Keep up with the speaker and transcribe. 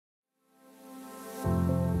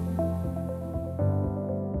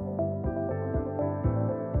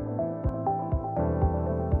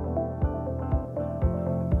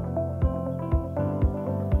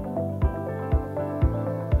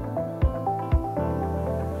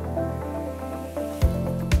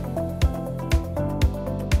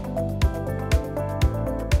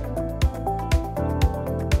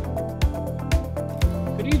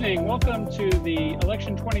to the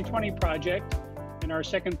Election 2020 project and our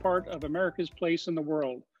second part of America's Place in the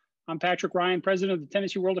World. I'm Patrick Ryan, President of the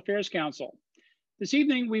Tennessee World Affairs Council. This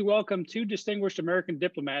evening, we welcome two distinguished American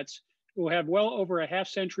diplomats who have well over a half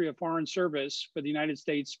century of foreign service for the United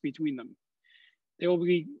States between them. They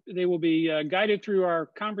will be guided through our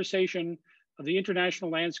conversation of the international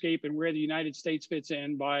landscape and where the United States fits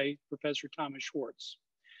in by Professor Thomas-Schwartz.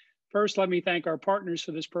 First, let me thank our partners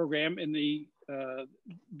for this program in the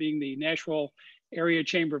being the Nashville Area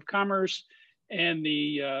Chamber of Commerce and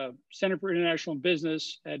the Center for International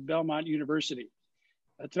Business at Belmont University.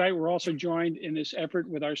 Tonight, we're also joined in this effort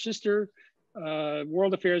with our sister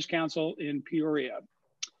World Affairs Council in Peoria.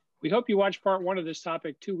 We hope you watched part one of this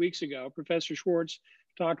topic 2 weeks ago. Professor Schwartz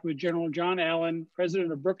talked with General John Allen,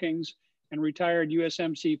 President of Brookings and retired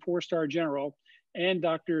USMC four-star general, and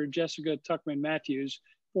Dr. Jessica Tuckman Matthews,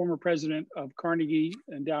 former president of Carnegie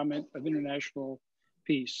Endowment of International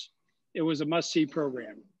Peace. It was a must-see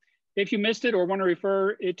program. If you missed it or want to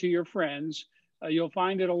refer it to your friends, you'll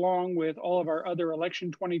find it along with all of our other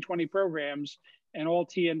Election 2020 programs and all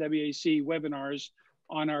TNWAC webinars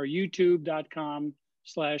on our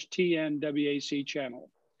youtube.com/TNWAC channel.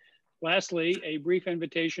 Lastly, a brief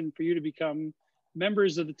invitation for you to become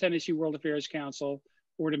members of the Tennessee World Affairs Council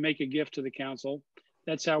or to make a gift to the Council.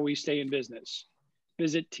 That's how we stay in business.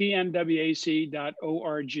 Visit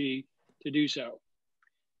tnwac.org to do so.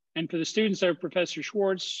 And for the students of Professor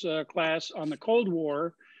Schwartz class on the Cold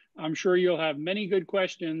War, I'm sure you'll have many good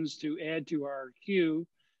questions to add to our queue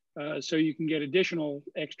so you can get additional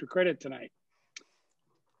extra credit tonight.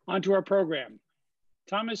 On to our program.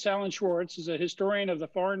 Thomas Allen Schwartz is a historian of the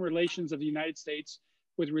foreign relations of the United States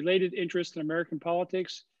with related interests in American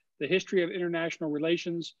politics, the history of international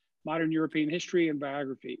relations, modern European history, and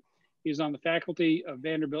biography. He is on the faculty of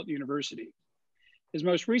Vanderbilt University. His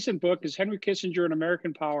most recent book is Henry Kissinger and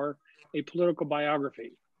American Power, a Political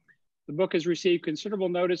Biography. The book has received considerable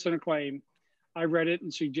notice and acclaim. I read it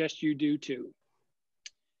and suggest you do too.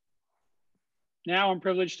 Now I'm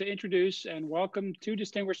privileged to introduce and welcome two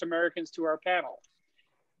distinguished Americans to our panel.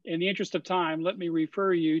 In the interest of time, let me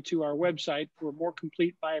refer you to our website for more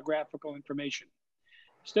complete biographical information.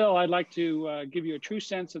 Still, I'd like to give you a true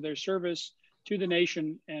sense of their service to the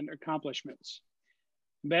nation and accomplishments.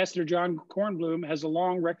 Ambassador John Kornblum has a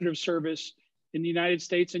long record of service in the United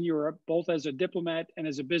States and Europe, both as a diplomat and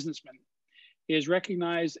as a businessman. He is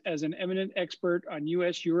recognized as an eminent expert on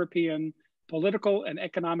US-European political and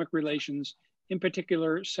economic relations, in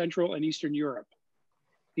particular, Central and Eastern Europe.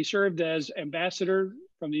 He served as ambassador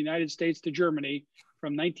from the United States to Germany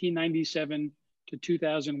from 1997 to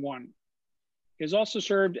 2001. He has also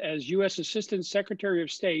served as US Assistant Secretary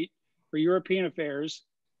of State for European Affairs,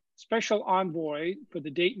 Special Envoy for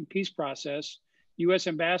the Dayton Peace Process, US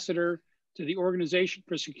Ambassador to the Organization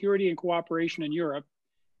for Security and Cooperation in Europe,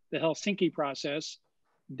 the Helsinki Process,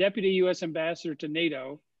 Deputy US Ambassador to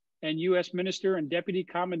NATO, and US Minister and Deputy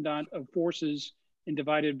Commandant of Forces in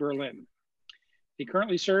divided Berlin. He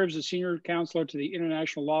currently serves as Senior Counselor to the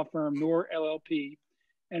international law firm Noor LLP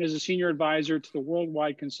and is a Senior Advisor to the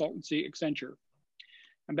worldwide consultancy Accenture.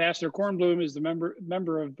 Ambassador Kornblum is the member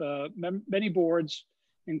of many boards,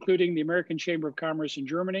 including the American Chamber of Commerce in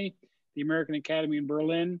Germany, the American Academy in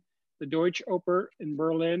Berlin, the Deutsche Oper in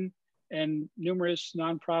Berlin, and numerous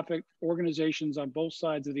nonprofit organizations on both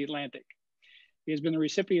sides of the Atlantic. He has been the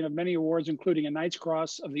recipient of many awards, including a Knight's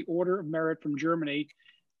Cross of the Order of Merit from Germany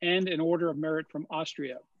and an Order of Merit from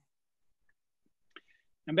Austria.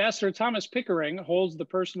 Ambassador Thomas Pickering holds the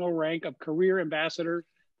personal rank of Career Ambassador,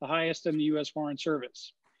 the highest in the US Foreign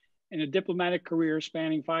Service. In a diplomatic career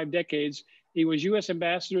spanning 5 decades, he was US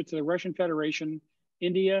Ambassador to the Russian Federation,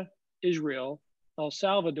 India, Israel, El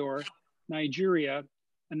Salvador, Nigeria,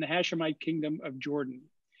 and the Hashemite Kingdom of Jordan.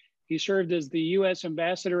 He served as the US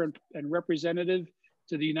Ambassador and representative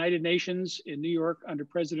to the United Nations in New York under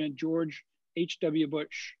President George H.W.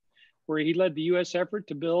 Bush, where he led the US effort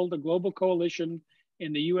to build a global coalition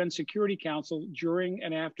in the UN Security Council during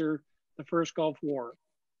and after the First Gulf War.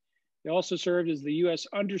 He also served as the US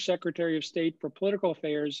Undersecretary of State for Political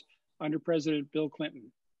Affairs under President Bill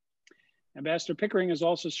Clinton. Ambassador Pickering has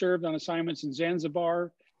also served on assignments in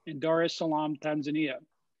Zanzibar and Dar es Salaam, Tanzania.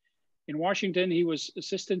 In Washington, he was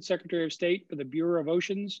Assistant Secretary of State for the Bureau of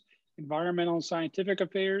Oceans, Environmental and Scientific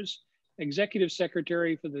Affairs, Executive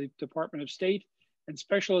Secretary for the Department of State, and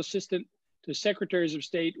Special Assistant to Secretaries of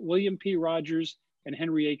State William P. Rogers and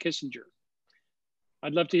Henry A. Kissinger.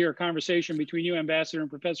 I'd love to hear a conversation between you, Ambassador, and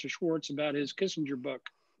Professor Schwartz about his Kissinger book.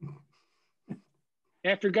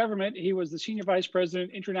 After government, he was the Senior Vice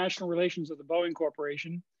President, International Relations of the Boeing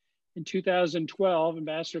Corporation. In 2012,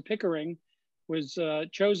 Ambassador Pickering was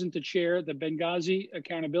chosen to chair the Benghazi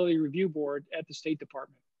Accountability Review Board at the State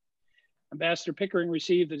Department. Ambassador Pickering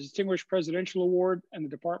received the Distinguished Presidential Award and the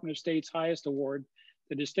Department of State's highest award,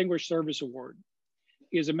 the Distinguished Service Award.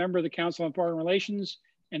 He is a member of the Council on Foreign Relations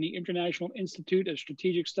and the International Institute of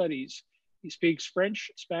Strategic Studies. He speaks French,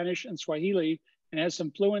 Spanish, and Swahili, and has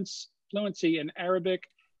some fluency in Arabic,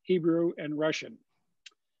 Hebrew, and Russian.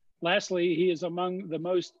 Lastly, he is among the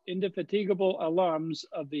most indefatigable alums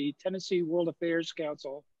of the Tennessee World Affairs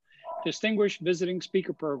Council Distinguished Visiting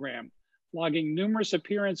Speaker Program, logging numerous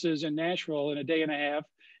appearances in Nashville in a day and a half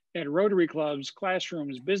at Rotary clubs,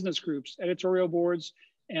 classrooms, business groups, editorial boards,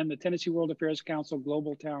 and the Tennessee World Affairs Council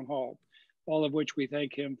Global Town Hall, all of which we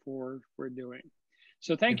thank him for doing.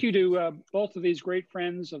 So thank you to both of these great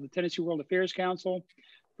friends of the Tennessee World Affairs Council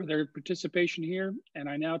for their participation here. And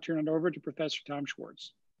I now turn it over to Professor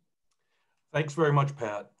Thomas-Schwartz. Thanks very much,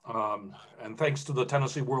 Pat. And thanks to the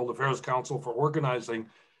Tennessee World Affairs Council for organizing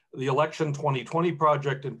the Election 2020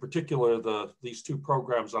 project, in particular, these two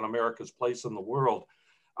programs on America's place in the world.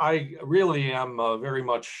 I really am very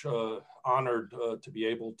much honored to be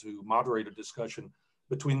able to moderate a discussion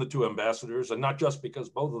between the two ambassadors, and not just because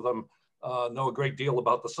both of them know a great deal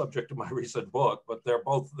about the subject of my recent book, but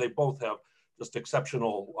they both have just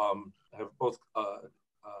exceptional,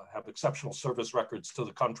 have exceptional service records to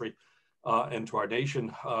the country and to our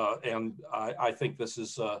nation. And I think this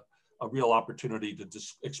is a real opportunity to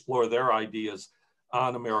just explore their ideas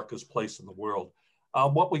on America's place in the world.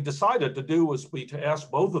 What we decided to do was to ask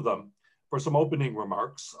both of them for some opening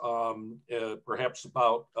remarks, perhaps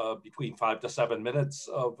about between 5 to 7 minutes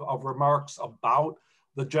of remarks about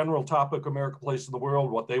the general topic, America Place in the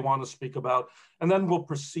World, what they want to speak about. And then we'll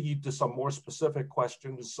proceed to some more specific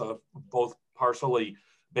questions, both partially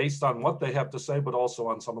based on what they have to say, but also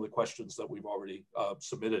on some of the questions that we've already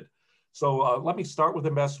submitted. So let me start with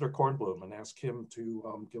Ambassador Kornblum and ask him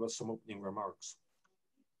to give us some opening remarks.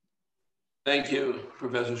 Thank you,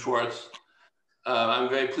 Professor Schwartz. I'm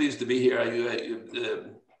very pleased to be here.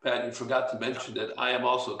 Pat, you forgot to mention that I am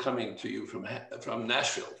also coming to you from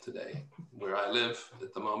Nashville today, where I live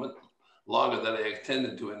at the moment, longer than I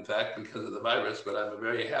intended to, in fact, because of the virus, but I'm a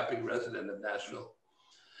very happy resident of Nashville.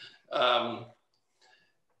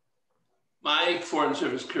 My Foreign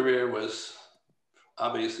Service career was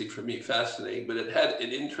obviously for me fascinating, but it had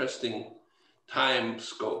an interesting time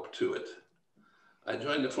scope to it. I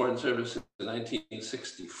joined the Foreign Service in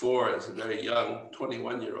 1964 as a very young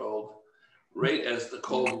 21-year-old, right as the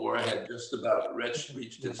Cold War had just about reached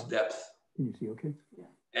its depth. Can you see okay? Yeah.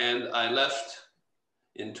 And I left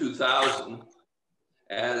in 2000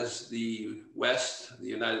 as the West, the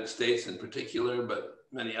United States in particular, but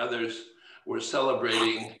many others, were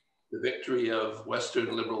celebrating the victory of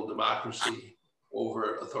Western liberal democracy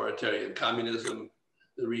over authoritarian communism,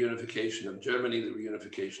 the reunification of Germany, the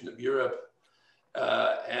reunification of Europe,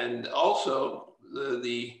 and also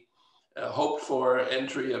the hoped for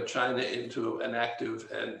entry of China into an active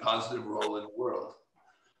and positive role in the world.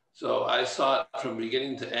 So I saw it from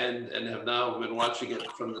beginning to end and have now been watching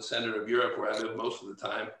it from the center of Europe, where I live most of the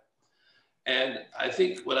time. And I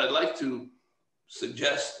think what I'd like to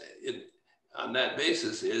suggest on that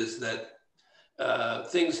basis is that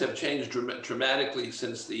things have changed dramatically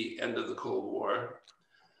since the end of the Cold War.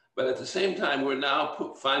 But at the same time, we're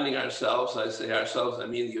now finding ourselves, I say ourselves, I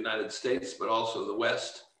mean the United States, but also the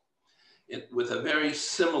West, with a very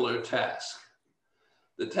similar task.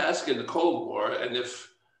 The task in the Cold War, and if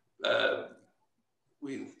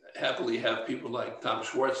we happily have people like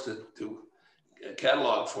Thomas-Schwartz to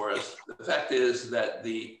catalog for us, the fact is that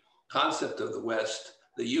the concept of the West,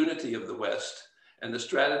 the unity of the West, and the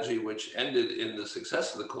strategy which ended in the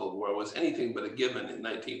success of the Cold War was anything but a given in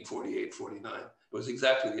 1948-49. It was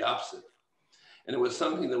exactly the opposite. And it was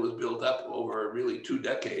something that was built up over really 2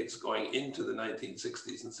 decades going into the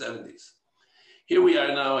 1960s and 70s. Here we are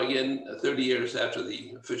now again, 30 years after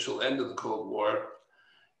the official end of the Cold War.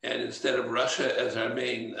 And instead of Russia as our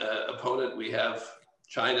main opponent, we have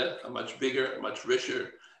China, a much bigger, much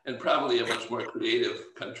richer, and probably a much more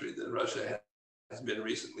creative country than Russia has been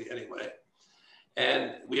recently anyway.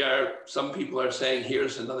 And some people are saying,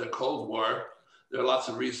 here's another Cold War. There are lots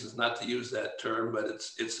of reasons not to use that term, but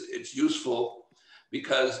it's useful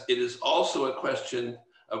because it is also a question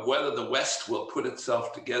of whether the West will put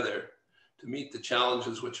itself together to meet the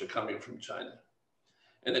challenges which are coming from China.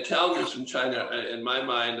 And the challenges from China, in my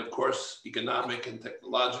mind, of course, economic and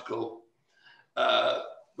technological,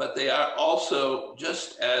 but they are also,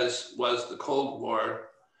 just as was the Cold War,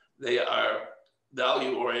 they are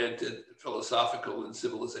value-oriented, philosophical, and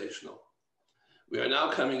civilizational. We are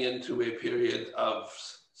now coming into a period of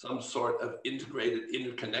some sort of integrated,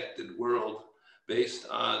 interconnected world based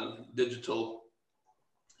on digital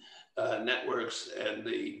networks and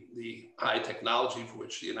the high technology for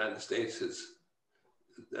which the United States is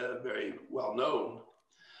very well known.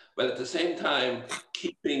 But at the same time,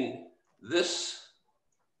 keeping this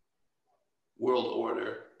world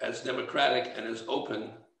order as democratic and as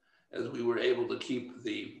open as we were able to keep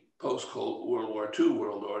the post-Cold World War II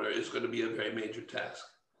world order is going to be a very major task.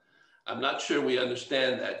 I'm not sure we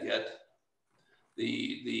understand that yet.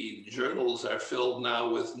 The journals are filled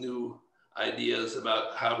now with new ideas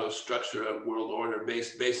about how to structure a world order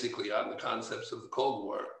based basically on the concepts of the Cold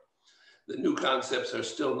War. The new concepts are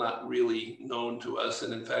still not really known to us,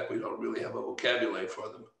 and in fact, we don't really have a vocabulary for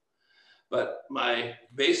them. But my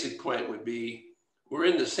basic point would be, we're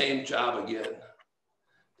in the same job again,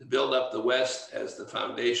 to build up the West as the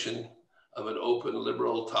foundation of an open,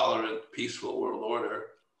 liberal, tolerant, peaceful world order.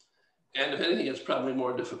 And if anything, it's probably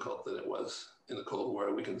more difficult than it was in the Cold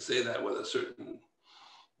War. We can say that with a certain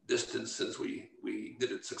distance since we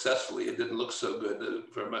did it successfully. It didn't look so good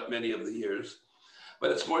for many of the years. But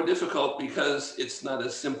it's more difficult because it's not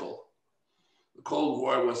as simple. The Cold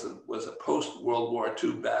War was a post-World War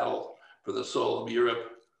II battle for the soul of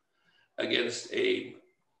Europe against a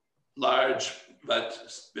large but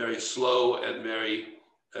very slow and very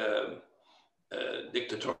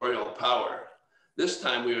dictatorial power. This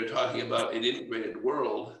time we were talking about an integrated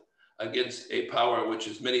world against a power which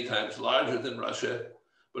is many times larger than Russia,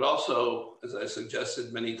 but also, as I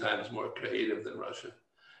suggested, many times more creative than Russia.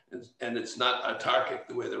 And it's not autarkic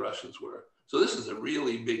the way the Russians were. So this is a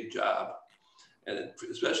really big job. And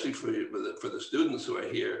especially for the students who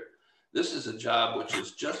are here, this is a job which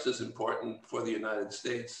is just as important for the United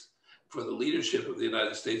States, for the leadership of the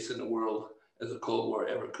United States in the world as the Cold War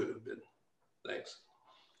ever could have been. Thanks.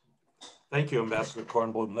 Thank you, Ambassador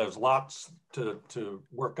Kornblum. There's lots to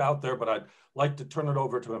work out there, but I'd like to turn it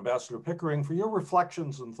over to Ambassador Pickering for your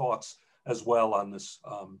reflections and thoughts as well on this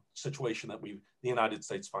situation that the United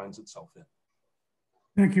States finds itself in.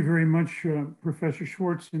 Thank you very much, Professor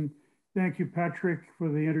Schwartz, and thank you, Patrick, for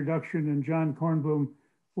the introduction, and John Kornblum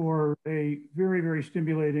for a very, very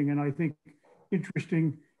stimulating and I think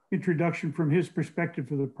interesting introduction from his perspective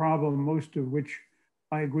to the problem, most of which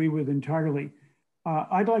I agree with entirely.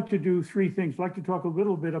 I'd like to do three things. I'd like to talk a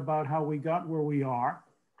little bit about how we got where we are,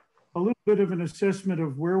 a little bit of an assessment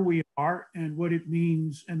of where we are and what it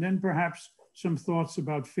means, and then perhaps some thoughts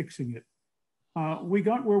about fixing it. We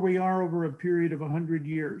got where we are over a period of 100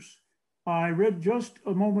 years. I read just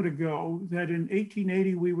a moment ago that in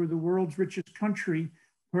 1880, we were the world's richest country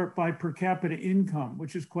by per capita income,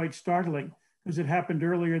 which is quite startling because it happened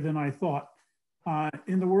earlier than I thought.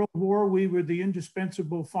 In the World War, we were the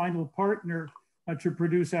indispensable final partner to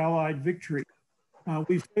produce Allied victory.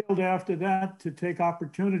 We failed after that to take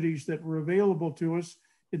opportunities that were available to us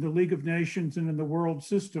in the League of Nations and in the world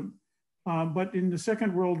system. But in the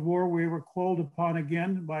Second World War, we were called upon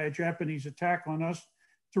again by a Japanese attack on us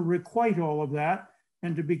to requite all of that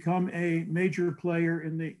and to become a major player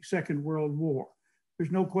in the Second World War.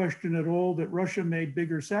 There's no question at all that Russia made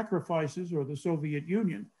bigger sacrifices, or the Soviet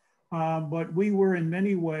Union, but we were in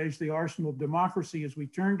many ways the arsenal of democracy as we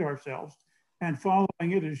turned ourselves. And following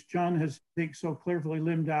it, as John has, I think, so cleverly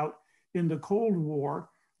limbed out in the Cold War,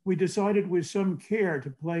 we decided with some care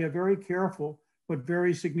to play a very careful but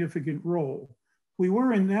very significant role. We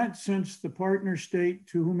were in that sense the partner state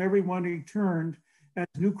to whom everyone returned as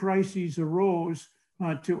new crises arose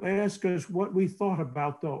to ask us what we thought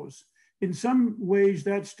about those. In some ways,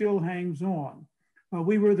 that still hangs on.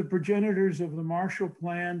 We were the progenitors of the Marshall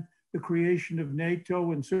Plan, the creation of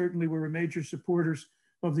NATO, and certainly we were major supporters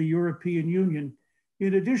of the European Union.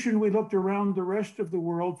 In addition, we looked around the rest of the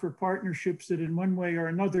world for partnerships that in one way or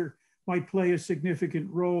another might play a significant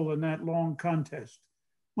role in that long contest.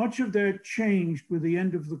 Much of that changed with the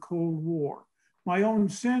end of the Cold War. My own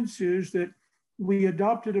sense is that we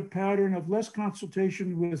adopted a pattern of less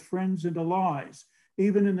consultation with friends and allies,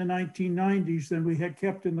 even in the 1990s, than we had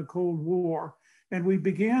kept in the Cold War. And we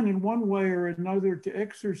began in one way or another to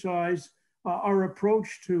exercise our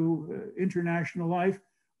approach to international life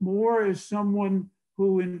more as someone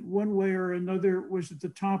who in one way or another was at the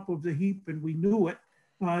top of the heap and we knew it,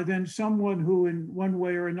 than someone who in one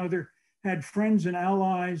way or another had friends and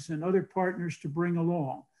allies and other partners to bring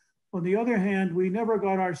along. On the other hand, we never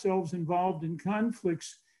got ourselves involved in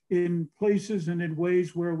conflicts in places and in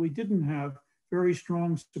ways where we didn't have very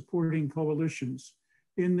strong supporting coalitions.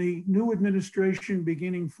 In the new administration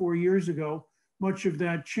beginning 4 years ago, much of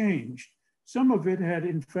that changed. Some of it had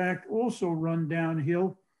in fact also run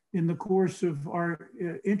downhill in the course of our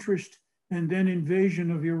interest and then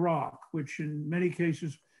invasion of Iraq, which in many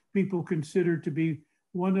cases people consider to be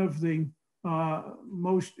one of the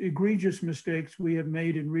most egregious mistakes we have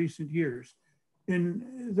made in recent years.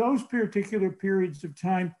 In those particular periods of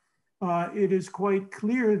time, it is quite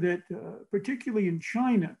clear that, particularly in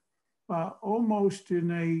China, almost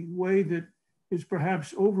in a way that is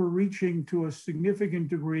perhaps overreaching to a significant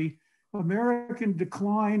degree, American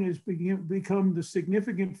decline has become the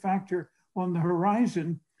significant factor on the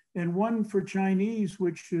horizon, and one for Chinese,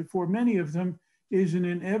 which for many of them is an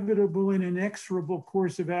inevitable and inexorable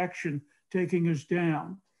course of action taking us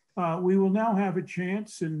down. We will now have a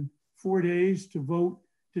chance in 4 days to vote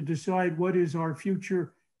to decide what is our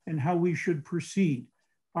future and how we should proceed.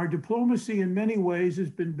 Our diplomacy in many ways has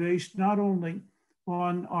been based not only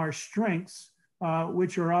on our strengths,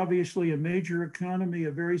 which are obviously a major economy,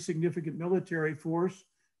 a very significant military force,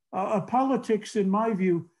 a politics, in my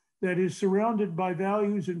view, that is surrounded by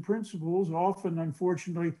values and principles, often,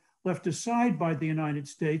 unfortunately, left aside by the United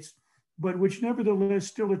States, but which nevertheless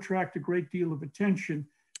still attract a great deal of attention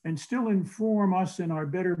and still inform us in our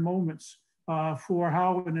better moments for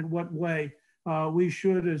how and in what way we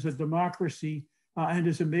should, as a democracy and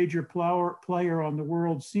as a major player on the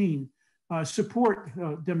world scene, support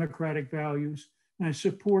democratic values and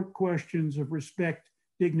support questions of respect,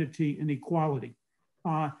 dignity, and equality.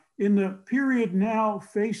 In the period now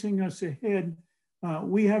facing us ahead,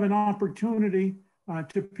 we have an opportunity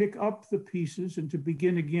to pick up the pieces and to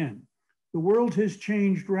begin again. The world has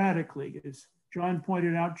changed radically, as John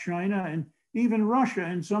pointed out. China and even Russia,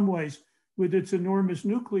 in some ways, with its enormous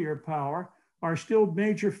nuclear power, are still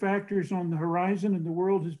major factors on the horizon, and the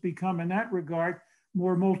world has become, in that regard,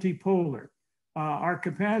 more multipolar. Our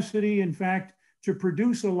capacity, in fact, to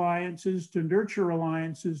produce alliances, to nurture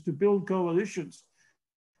alliances, to build coalitions,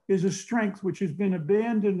 is a strength which has been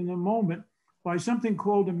abandoned in the moment by something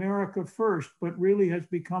called America First, but really has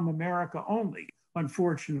become America Only,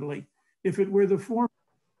 unfortunately. If it were the former,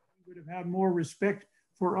 we would have had more respect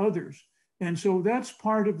for others. And so that's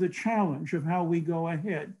part of the challenge of how we go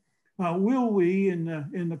ahead. Will we, in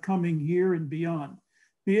the coming year and beyond,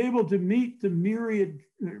 be able to meet the myriad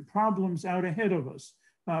problems out ahead of us,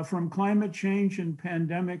 from climate change and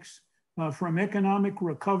pandemics, from economic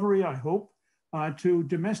recovery, I hope, to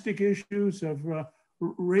domestic issues of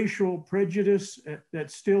racial prejudice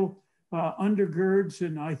that still undergirds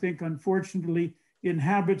and, I think, unfortunately,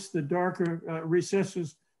 inhabits the darker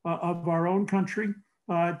recesses of our own country,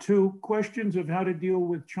 to questions of how to deal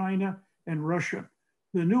with China and Russia.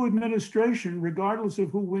 The new administration, regardless of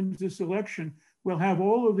who wins this election, will have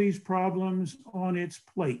all of these problems on its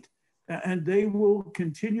plate, and they will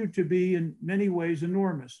continue to be in many ways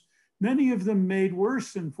enormous. Many of them made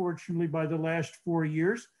worse, unfortunately, by the last 4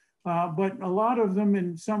 years, but a lot of them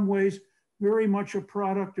in some ways very much a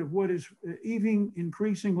product of what is even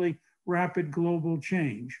increasingly rapid global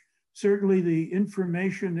change. Certainly the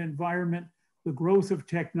information environment, the growth of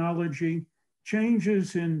technology,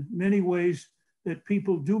 changes in many ways that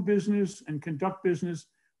people do business and conduct business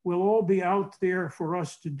will all be out there for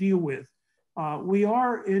us to deal with. We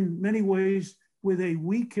are in many ways with a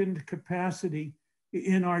weakened capacity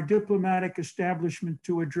in our diplomatic establishment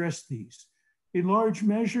to address these. In large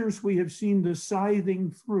measures, we have seen the scything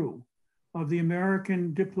through of the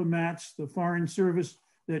American diplomats, the Foreign Service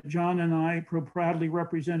that John and I proudly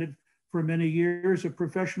represented for many years, of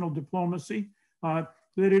professional diplomacy, that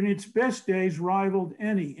in its best days rivaled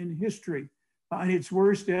any in history. In its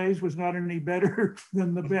worst days was not any better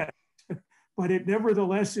than the best. But it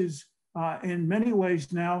nevertheless is, in many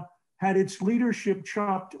ways now, had its leadership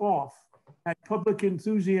chopped off, had public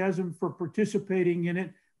enthusiasm for participating in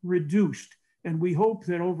it reduced. And we hope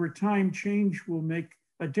that over time, change will make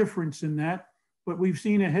a difference in that. But we've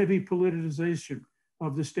seen a heavy politicization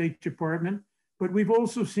of the State Department. But we've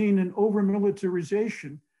also seen an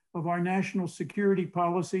over-militarization of our national security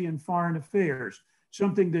policy and foreign affairs,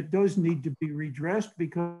 something that does need to be redressed,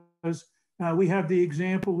 because we have the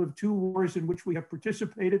example of 2 wars in which we have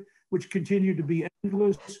participated, which continue to be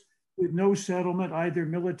endless, with no settlement, either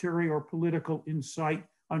military or political, in sight,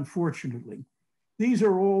 unfortunately. These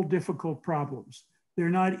are all difficult problems. They're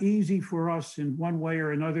not easy for us in one way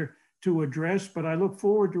or another to address, but I look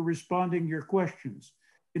forward to responding to your questions.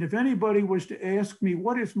 And if anybody was to ask me,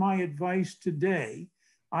 what is my advice today?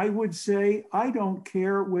 I would say, I don't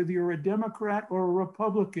care whether you're a Democrat or a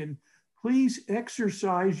Republican, please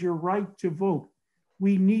exercise your right to vote.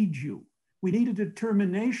 We need you. We need a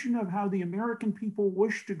determination of how the American people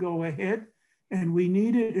wish to go ahead, and we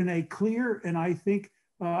need it in a clear and, I think,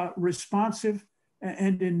 responsive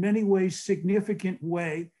and in many ways significant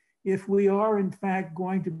way if we are in fact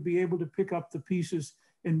going to be able to pick up the pieces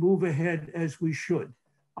and move ahead as we should.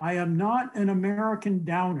 I am not an American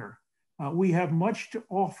downer. We have much to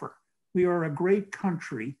offer. We are a great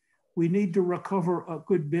country. We need to recover a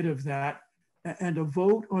good bit of that. And a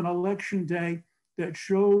vote on election day that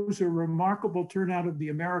shows a remarkable turnout of the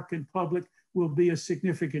American public will be a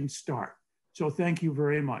significant start. So thank you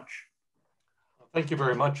very much. Thank you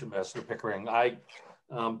very much, Ambassador Pickering.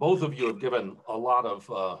 Both of you have given a lot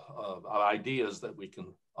of ideas that we can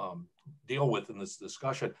deal with in this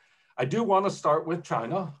discussion. I do want to start with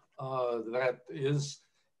China. That is,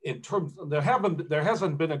 in terms, there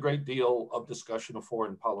hasn't been a great deal of discussion of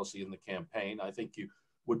foreign policy in the campaign. I think you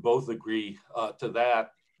would both agree to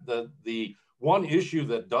that. The one issue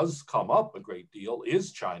that does come up a great deal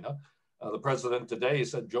is China. The president today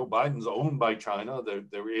said Joe Biden's owned by China.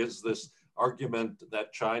 There is this argument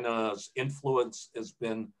that China's influence has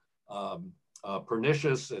been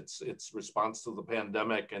pernicious. Its response to the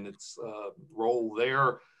pandemic and its role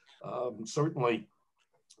there. Certainly,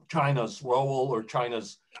 China's role or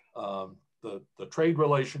China's the trade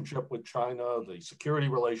relationship with China, the security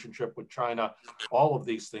relationship with China, all of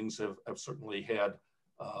these things have certainly had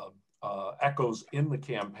echoes in the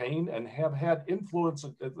campaign and have had influence,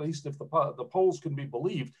 at least if the polls can be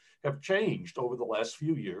believed, have changed over the last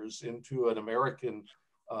few years into an American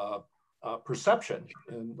perception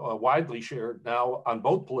and widely shared now on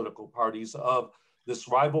both political parties of this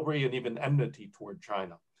rivalry and even enmity toward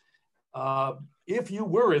China. If you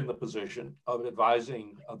were in the position of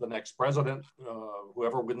advising the next president,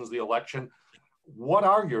 whoever wins the election, what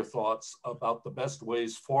are your thoughts about the best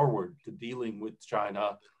ways forward to dealing with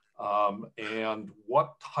China, and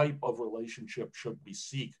what type of relationship should we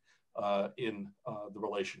seek in the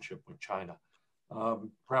relationship with China?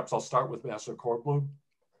 Perhaps I'll start with Ambassador Kornblum.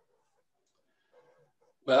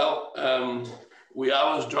 Well, we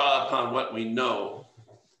always draw upon what we know.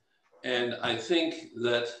 And I think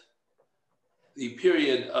that the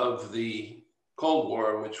period of the Cold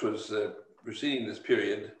War, which was preceding this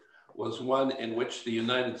period, was one in which the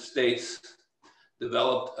United States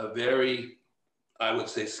developed a very, I would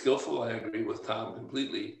say, skillful, I agree with Tom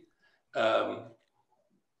completely,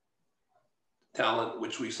 talent,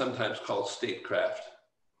 which we sometimes call statecraft.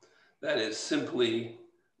 That is simply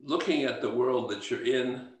looking at the world that you're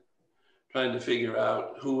in, trying to figure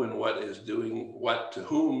out who and what is doing what to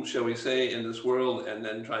whom, shall we say, in this world, and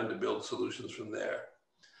then trying to build solutions from there.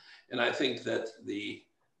 And I think that the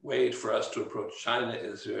way for us to approach China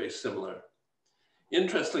is very similar.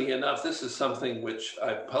 Interestingly enough, this is something which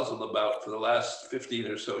I've puzzled about for the last 15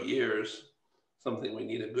 or so years, something we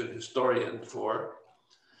need a good historian for,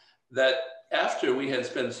 that after we had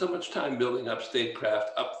spent so much time building up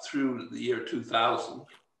statecraft up through the year 2000,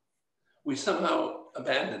 we somehow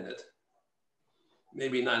abandoned it.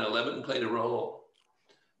 Maybe 9/11 played a role.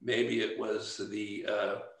 Maybe it was the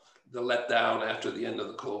letdown after the end of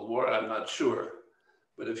the Cold War, I'm not sure.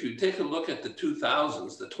 But if you take a look at the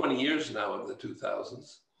 2000s, the 20 years now of the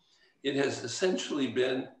 2000s, it has essentially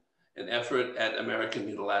been an effort at American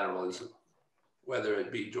unilateralism, whether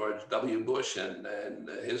it be George W. Bush and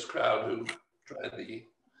his crowd who tried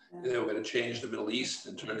they were going to change the Middle East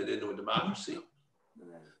and turn it into a democracy.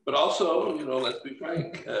 But also, let's be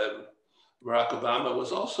frank, Barack Obama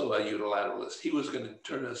was also a unilateralist. He was going to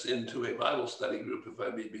turn us into a Bible study group, if I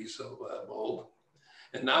may be so bold.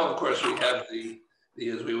 And now, of course, we have the,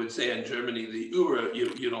 as we would say in Germany, the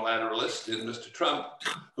unilateralist in Mr. Trump,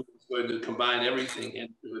 who is going to combine everything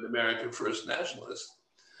into an American first nationalist.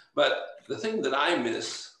 But the thing that I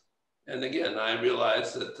miss, and again, I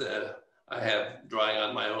realize that I have drawing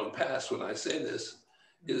on my own past when I say this,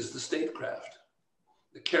 is the statecraft,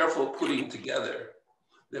 the careful putting together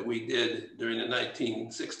that we did during the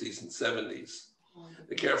 1960s and 70s,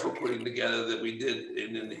 the careful putting together that we did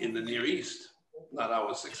in the Near East. Not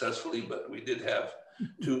always successfully, but we did have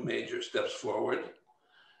two major steps forward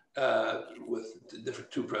with the different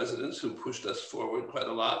two presidents who pushed us forward quite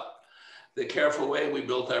a lot. The careful way we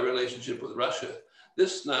built our relationship with Russia.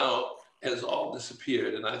 This now has all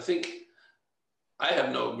disappeared. And I think I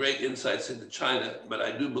have no great insights into China, but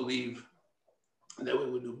I do believe that we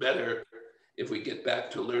would do better if we get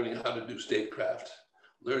back to learning how to do statecraft,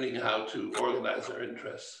 learning how to organize our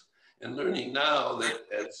interests, and learning now that,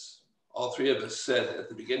 as all three of us said at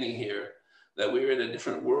the beginning here, that we're in a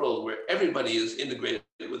different world where everybody is integrated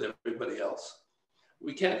with everybody else.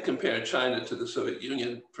 We can't compare China to the Soviet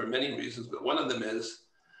Union for many reasons, but one of them is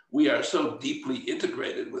we are so deeply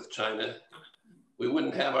integrated with China, we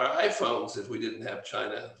wouldn't have our iPhones if we didn't have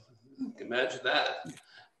China. Imagine that.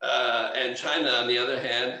 And China, on the other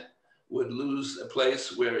hand, would lose a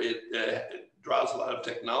place where it draws a lot of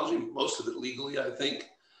technology, most of it legally, I think,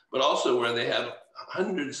 but also where they have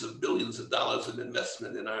hundreds of billions of dollars of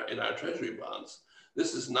investment in our treasury bonds.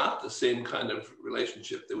 This is not the same kind of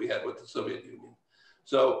relationship that we had with the Soviet Union.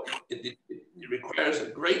 So it requires a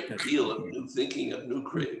great deal of new thinking, of new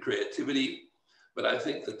creativity, but I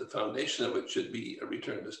think that the foundation of it should be a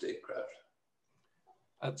return to statecraft.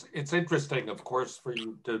 It's interesting, of course, for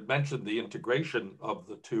you to mention the integration of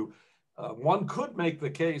the two. One could make the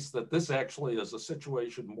case that this actually is a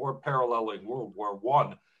situation more paralleling World War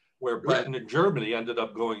I, where Britain and Germany ended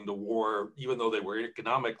up going to war, even though they were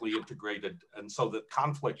economically integrated, and so that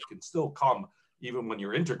conflict can still come even when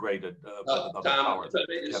you're integrated with another power. If I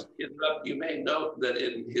may just interrupt, you may note that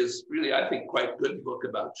in his really, I think, quite good book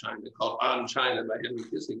about China called On China by Henry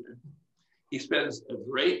Kissinger, he spends a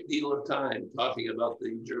great deal of time talking about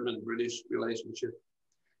the German-British relationship.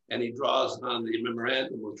 And he draws on the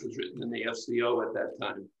memorandum, which was written in the FCO at that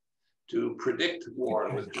time, to predict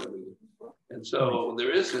war with Germany. And so there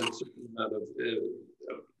is a certain amount of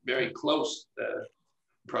very close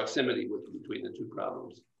proximity between the two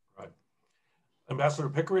problems. Right. Ambassador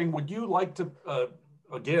Pickering, would you like to,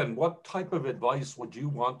 again, what type of advice would you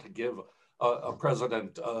want to give a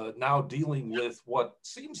president now dealing with what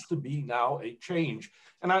seems to be now a change?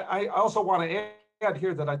 And I also want to add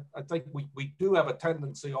here that I think we do have a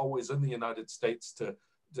tendency always in the United States to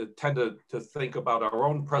tend to think about our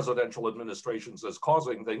own presidential administrations as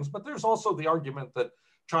causing things, but there's also the argument that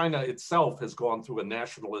China itself has gone through a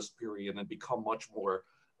nationalist period and become much more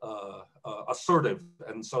assertive,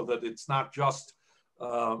 and so that it's not just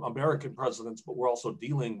American presidents, but we're also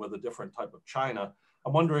dealing with a different type of China.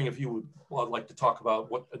 I'm wondering if you would like to talk about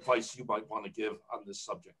what advice you might want to give on this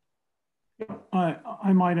subject. I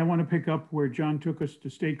want to pick up where John took us to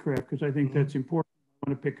statecraft, because I think that's important. I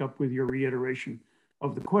want to pick up with your reiteration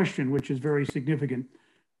of the question, which is very significant.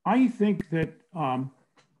 I think that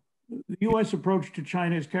the U.S. approach to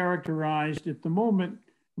China is characterized at the moment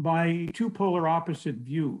by two polar opposite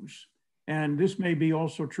views. And this may be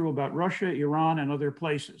also true about Russia, Iran, and other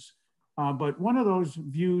places. But one of those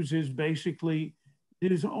views is basically,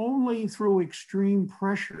 it is only through extreme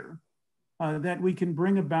pressure that we can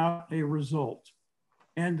bring about a result.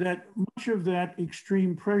 And that much of that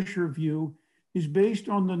extreme pressure view is based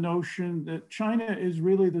on the notion that China is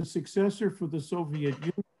really the successor for the Soviet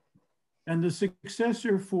Union and the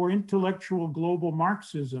successor for intellectual global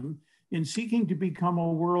Marxism in seeking to become a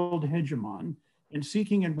world hegemon and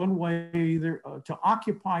seeking in one way either to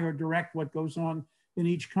occupy or direct what goes on in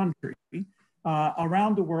each country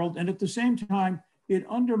around the world. And at the same time, it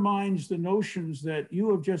undermines the notions that you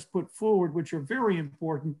have just put forward, which are very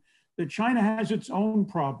important, that China has its own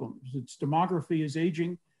problems. Its demography is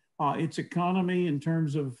aging. Its economy in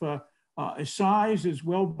terms of size is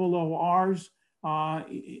well below ours,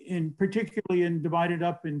 particularly divided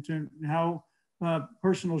up into how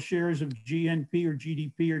personal shares of GNP or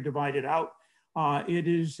GDP are divided out. It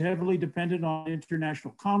is heavily dependent on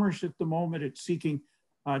international commerce at the moment. It's seeking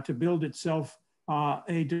to build itself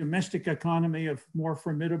a domestic economy of more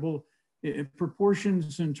formidable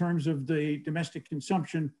proportions in terms of the domestic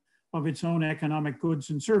consumption of its own economic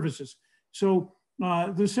goods and services. So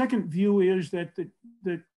the second view is that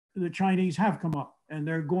the Chinese have come up and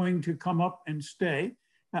they're going to come up and stay.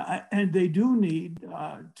 And they do need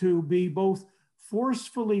to be both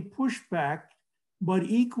forcefully pushed back, but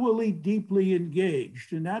equally deeply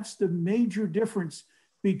engaged. And that's the major difference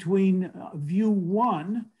between view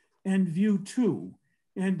one and view two.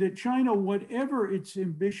 And that China, whatever its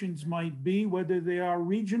ambitions might be, whether they are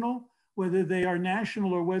regional, whether they are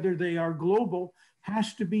national, or whether they are global,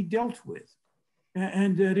 has to be dealt with.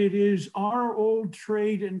 And that it is our old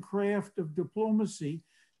trade and craft of diplomacy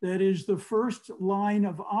that is the first line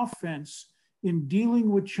of offense in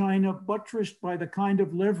dealing with China, buttressed by the kind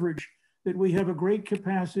of leverage that we have a great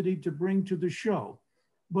capacity to bring to the show.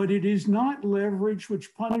 But it is not leverage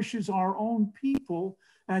which punishes our own people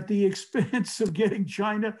at the expense of getting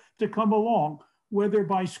China to come along, whether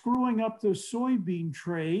by screwing up the soybean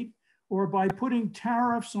trade or by putting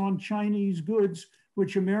tariffs on Chinese goods,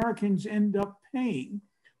 which Americans end up paying.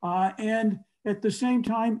 And at the same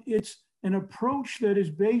time, it's an approach that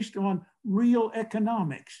is based on real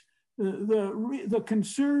economics. The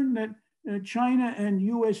concern that China and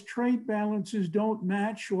US trade balances don't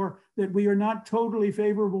match, or that we are not totally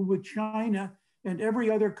favorable with China and every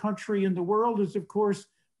other country in the world, is of course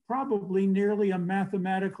probably nearly a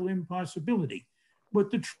mathematical impossibility.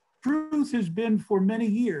 But the truth has been for many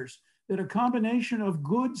years that a combination of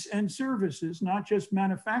goods and services, not just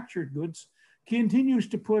manufactured goods, continues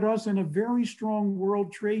to put us in a very strong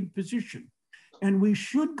world trade position. And we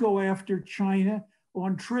should go after China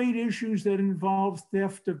on trade issues that involve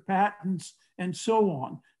theft of patents and so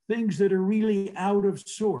on, things that are really out of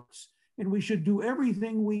sorts. And we should do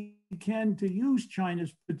everything we can to use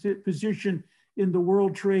China's position in the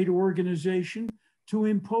World Trade Organization to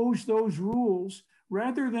impose those rules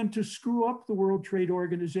rather than to screw up the World Trade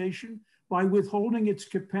Organization by withholding its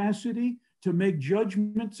capacity to make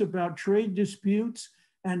judgments about trade disputes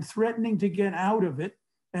and threatening to get out of it.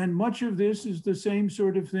 And much of this is the same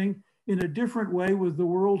sort of thing in a different way with the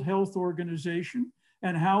World Health Organization,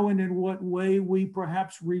 and how and in what way we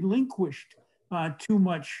perhaps relinquished too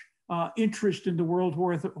much interest in the World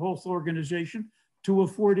Health Organization to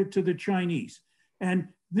afford it to the Chinese. And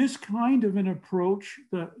this kind of an approach,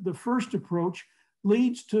 the first approach,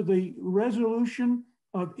 leads to the resolution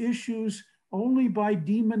of issues only by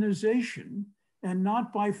demonization and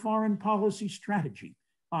not by foreign policy strategy.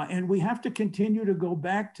 And we have to continue to go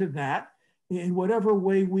back to that in whatever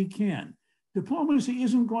way we can. Diplomacy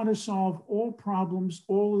isn't going to solve all problems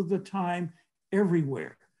all of the time,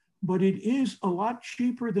 everywhere, but it is a lot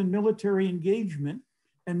cheaper than military engagement.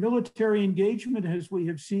 And military engagement, as we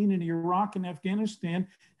have seen in Iraq and Afghanistan,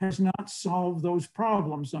 has not solved those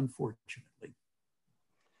problems, unfortunately.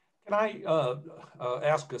 Can I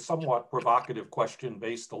ask a somewhat provocative question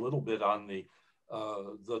based a little bit on the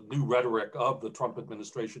new rhetoric of the Trump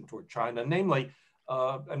administration toward China, namely,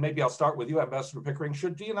 and maybe I'll start with you, Ambassador Pickering,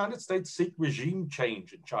 should the United States seek regime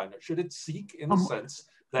change in China? Should it seek, in the sense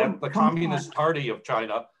that the Communist Party of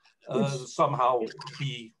China somehow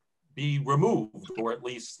be removed or at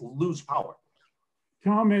least lose power?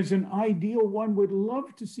 Tom, as an ideal, one would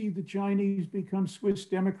love to see the Chinese become Swiss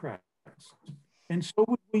Democrats. And so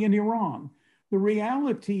would we in Iran. The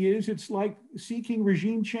reality is it's like seeking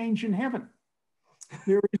regime change in heaven.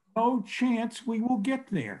 There is no chance we will get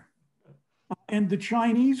there. And the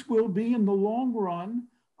Chinese will be, in the long run,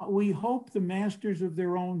 we hope, the masters of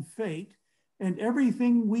their own fate. And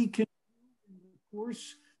everything we can do in the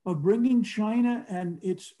course of bringing China and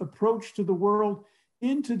its approach to the world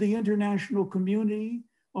into the international community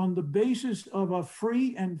on the basis of a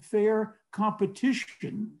free and fair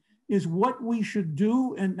competition is what we should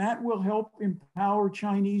do. And that will help empower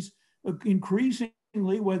Chinese increasingly,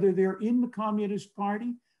 whether they're in the Communist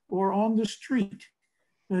Party or on the street,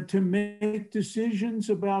 to make decisions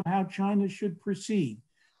about how China should proceed.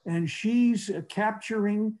 And Xi's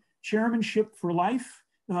capturing chairmanship for life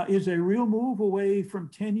is a real move away from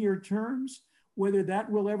 10-year terms. Whether that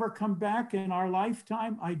will ever come back in our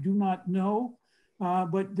lifetime, I do not know.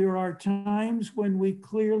 But there are times when we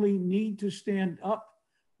clearly need to stand up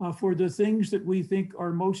for the things that we think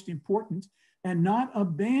are most important and not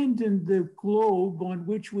abandon the globe on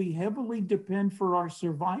which we heavily depend for our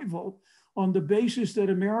survival on the basis that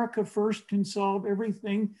America first can solve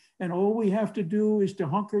everything and all we have to do is to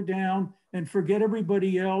hunker down and forget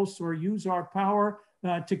everybody else or use our power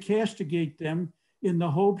to castigate them in the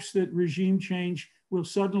hopes that regime change will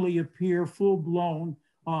suddenly appear full-blown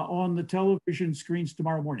on the television screens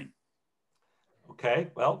tomorrow morning. Okay,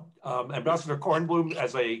 well, Ambassador Kornblum,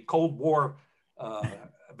 as a Cold War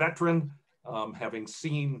veteran, having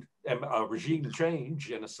seen regime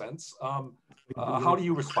change in a sense, how do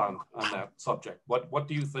you respond on that subject? What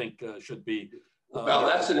do you think should be? Well,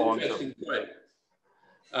 that's an interesting point.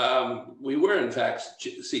 We were in fact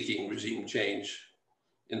seeking regime change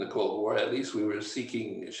in the Cold War. At least we were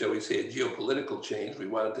seeking, shall we say, a geopolitical change. We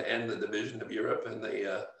wanted to end the division of Europe and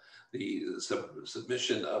the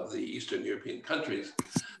submission of the Eastern European countries.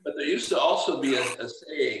 But there used to also be a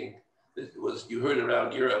saying that was, you heard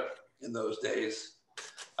around Europe in those days,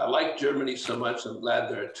 I like Germany so much, I'm glad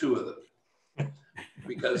there are two of them.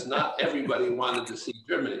 Because not everybody wanted to see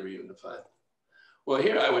Germany reunified. Well,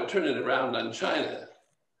 here I would turn it around on China.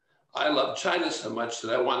 I love China so much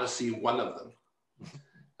that I want to see one of them.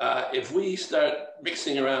 If we start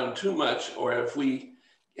mixing around too much, or if we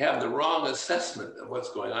have the wrong assessment of what's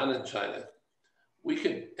going on in China, we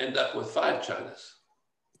could end up with 5 Chinas.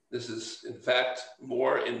 This is, in fact,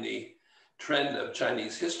 more in the trend of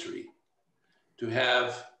Chinese history to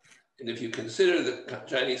have, and if you consider the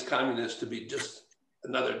Chinese communists to be just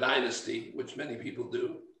another dynasty, which many people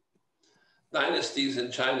do, dynasties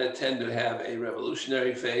in China tend to have a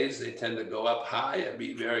revolutionary phase. They tend to go up high and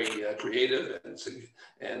be very creative and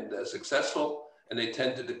successful, and they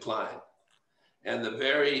tend to decline. And the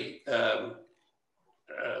very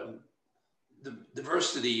the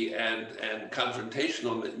diversity and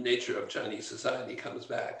confrontational nature of Chinese society comes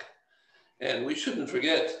back. And we shouldn't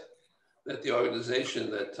forget that the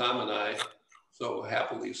organization that Tom and I so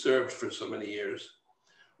happily served for so many years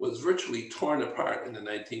was virtually torn apart in the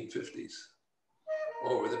 1950s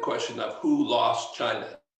over the question of who lost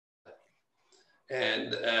China.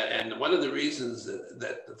 And one of the reasons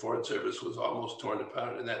that the Foreign Service was almost torn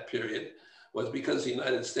apart in that period was because the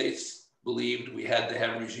United States believed we had to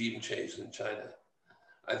have regime change in China.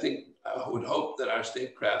 I would hope that our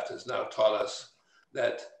statecraft has now taught us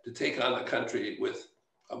that to take on a country with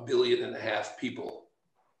 1.5 billion people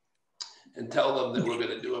and tell them that we're going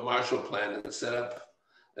to do a Marshall Plan and set up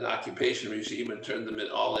an occupation regime and turn them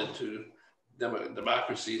all into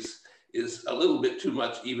democracies is a little bit too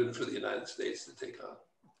much even for the United States to take on.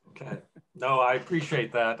 Okay, no, I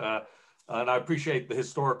appreciate that. And I appreciate the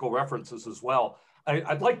historical references as well.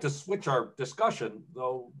 I'd like to switch our discussion,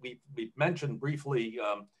 though we've mentioned briefly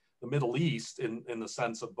the Middle East in the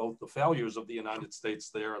sense of both the failures of the United States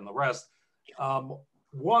there and the rest.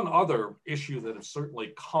 One other issue that has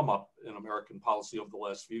certainly come up in American policy over the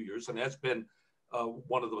last few years and has been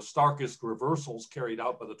one of the starkest reversals carried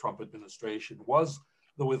out by the Trump administration was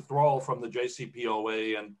the withdrawal from the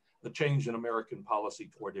JCPOA and the change in American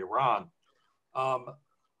policy toward Iran.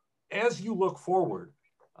 As you look forward,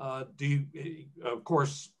 of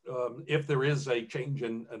course, if there is a change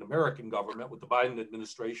in an American government with the Biden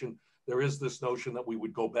administration, there is this notion that we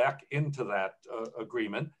would go back into that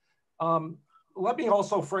agreement. Let me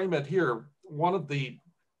also frame it here. One of the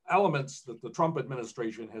elements that the Trump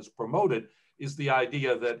administration has promoted is the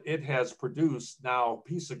idea that it has produced now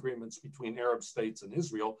peace agreements between Arab states and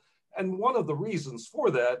Israel. And one of the reasons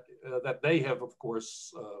for that, that they have, of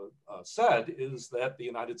course, said is that the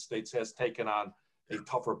United States has taken on a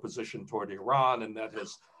tougher position toward Iran, and that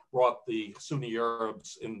has brought the Sunni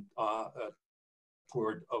Arabs in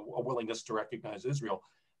toward a willingness to recognize Israel.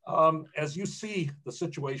 As you see the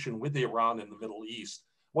situation with Iran in the Middle East,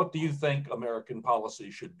 what do you think American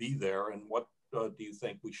policy should be there, and what do you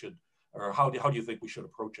think we should, or how do you think we should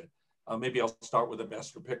approach it? Maybe I'll start with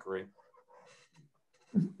Ambassador Pickering.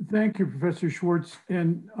 Thank you, Professor Schwartz.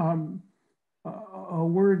 And a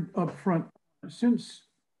word up front. Since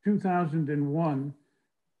 2001,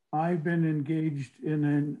 I've been engaged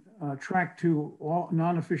in a track to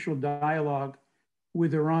non-official dialogue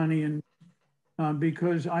with Iranian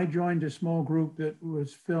because I joined a small group that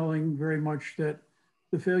was feeling very much that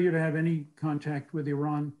the failure to have any contact with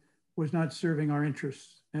Iran was not serving our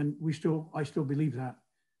interests. And I still believe that.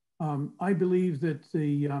 I believe that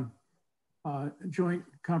the Joint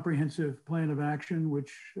Comprehensive Plan of Action,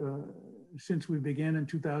 which since we began in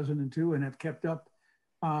 2002 and have kept up,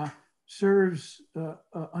 serves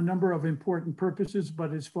a number of important purposes,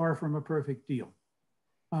 but is far from a perfect deal.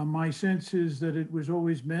 My sense is that it was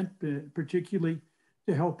always meant, particularly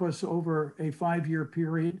to help us over a 5-year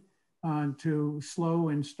period to slow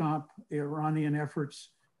and stop Iranian efforts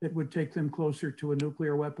that would take them closer to a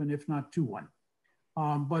nuclear weapon, if not to one.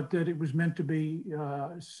 But that it was meant to be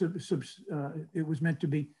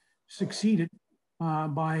succeeded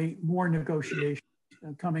by more negotiations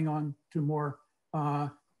coming on to more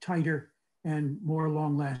tighter and more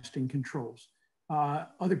long-lasting controls.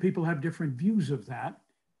 Other people have different views of that.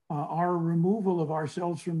 Our removal of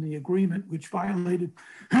ourselves from the agreement, which violated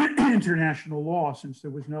international law, since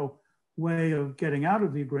there was no way of getting out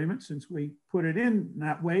of the agreement, since we put it in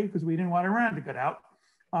that way because we didn't want Iran to get out,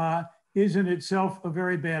 is in itself a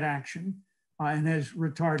very bad action and has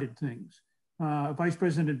retarded things. Vice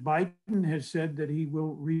President Biden has said that he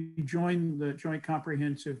will rejoin the Joint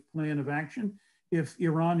Comprehensive Plan of Action if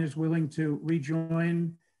Iran is willing to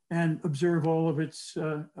rejoin and observe all of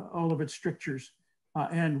its strictures.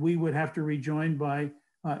 And we would have to rejoin by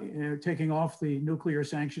taking off the nuclear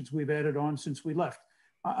sanctions we've added on since we left.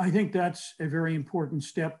 I think that's a very important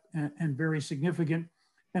step and very significant.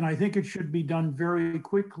 And I think it should be done very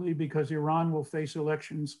quickly because Iran will face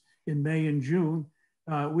elections in May and June,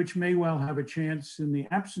 which may well have a chance, in the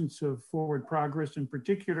absence of forward progress, in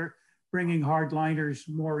particular, bringing hardliners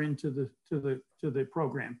more into the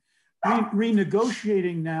program.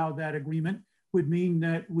 Renegotiating now that agreement would mean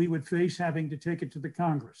that we would face having to take it to the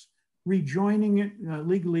Congress. Rejoining it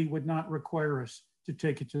legally would not require us to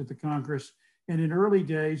take it to the Congress. And in early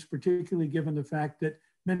days, particularly given the fact that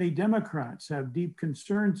many Democrats have deep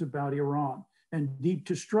concerns about Iran and deep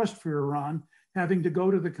distrust for Iran, having to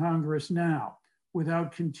go to the Congress now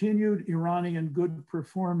without continued Iranian good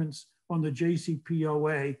performance on the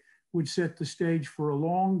JCPOA would set the stage for a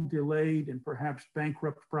long, delayed, and perhaps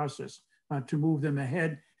bankrupt process to move them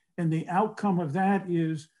ahead. And the outcome of that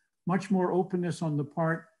is much more openness on the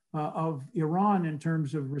part of Iran in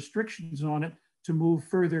terms of restrictions on it to move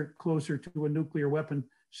further closer to a nuclear weapon,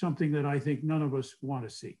 something that I think none of us want to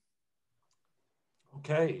see.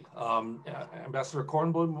 Okay, Ambassador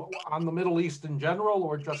Kornblum, on the Middle East in general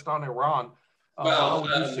or just on Iran? How would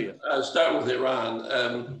you see it? I'll start with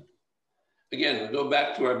Iran. Again, go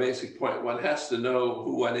back to our basic point. One has to know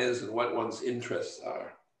who one is and what one's interests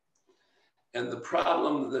are. And the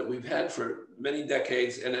problem that we've had for many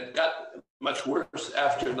decades, and it got much worse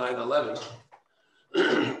after 9/11,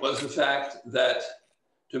 was the fact that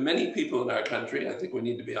to many people in our country, I think we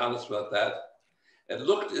need to be honest about that, it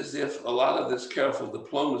looked as if a lot of this careful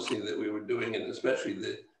diplomacy that we were doing, and especially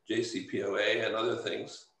the JCPOA and other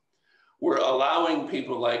things, were allowing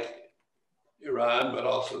people like Iran, but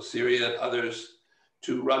also Syria and others,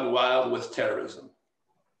 to run wild with terrorism.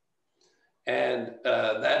 And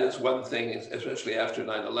that is one thing, especially after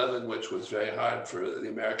 9/11, which was very hard for the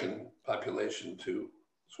American population to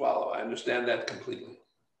swallow. I understand that completely.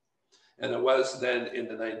 And it was then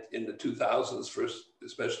in the 2000s,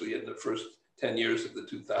 especially in the first 10 years of the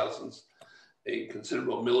 2000s, a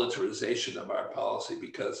considerable militarization of our policy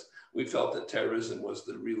because we felt that terrorism was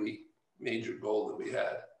the really major goal that we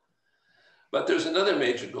had. But there's another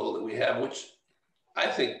major goal that we have, which I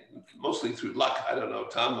think mostly through luck, I don't know,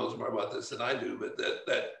 Tom knows more about this than I do, but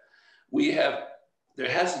that there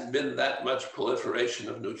hasn't been that much proliferation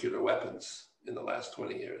of nuclear weapons in the last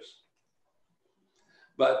 20 years.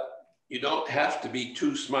 But you don't have to be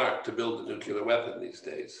too smart to build a nuclear weapon these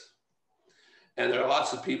days. And there are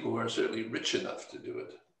lots of people who are certainly rich enough to do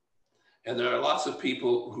it. And there are lots of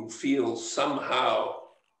people who feel somehow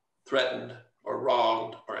threatened or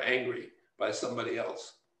wronged or angry by somebody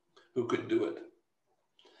else who could do it.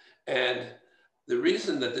 And the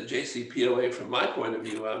reason that the JCPOA, from my point of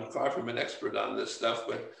view, I'm far from an expert on this stuff,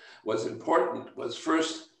 but was important was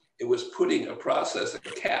first, it was putting a process, a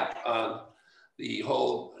cap on the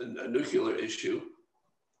whole nuclear issue.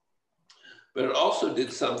 But it also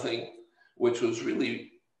did something which was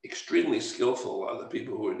really extremely skillful on the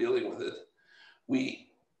people who were dealing with it.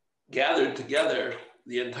 We gathered together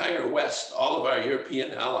the entire West, all of our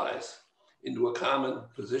European allies, into a common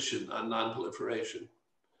position on non-proliferation.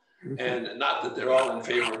 And not that they're all in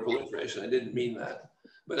favor of proliferation, I didn't mean that.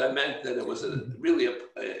 But I meant that it was really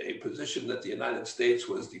a position that the United States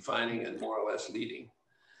was defining and more or less leading.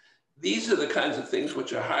 These are the kinds of things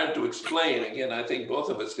which are hard to explain. Again, I think both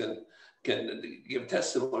of us can give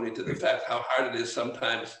testimony to the fact how hard it is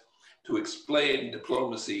sometimes to explain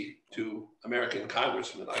diplomacy to American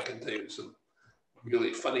congressmen. I can tell you some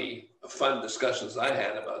really fun discussions I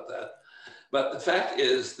had about that. But the fact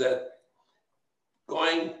is that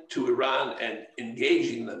going to Iran and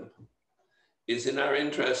engaging them is in our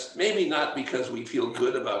interest, maybe not because we feel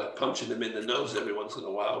good about it, punching them in the nose every once in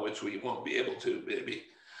a while, which we won't be able to maybe,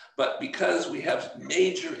 but because we have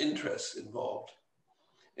major interests involved.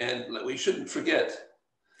 And we shouldn't forget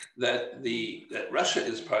that Russia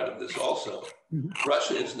is part of this also.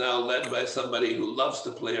 Russia is now led by somebody who loves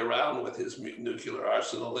to play around with his nuclear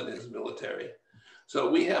arsenal and his military. So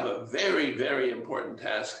we have a very, very important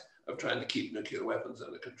task of trying to keep nuclear weapons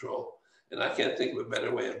under control. And I can't think of a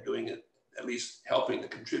better way of doing it, at least helping to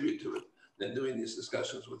contribute to it, than doing these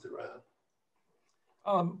discussions with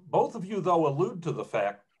Iran. Both of you, though, allude to the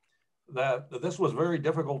fact that this was very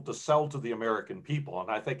difficult to sell to the American people.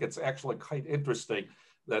 And I think it's actually quite interesting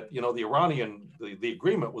that, you know, the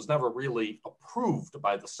agreement was never really approved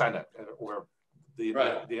by the Senate or the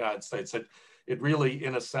United States. It really,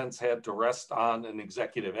 in a sense, had to rest on an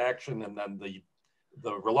executive action and then the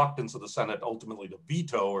reluctance of the Senate ultimately to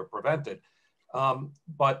veto or prevent it.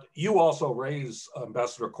 But you also raise,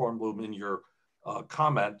 Ambassador Kornblum, in your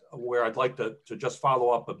comment, where I'd like to just follow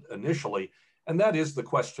up initially, and that is the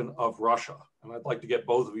question of Russia. And I'd like to get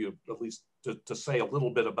both of you at least to say a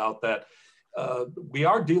little bit about that. We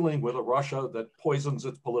are dealing with a Russia that poisons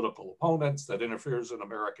its political opponents, that interferes in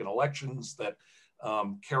American elections, that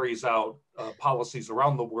carries out policies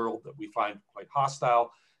around the world that we find quite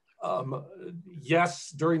hostile.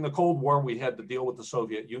 Yes, during the Cold War, we had to deal with the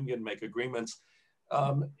Soviet Union, make agreements.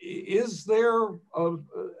 Is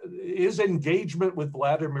engagement with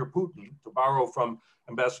Vladimir Putin, to borrow from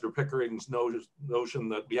Ambassador Pickering's notion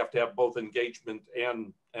that we have to have both engagement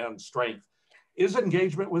and strength, is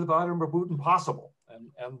engagement with Vladimir Putin possible?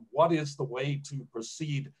 And what is the way to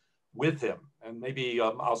proceed with him? And maybe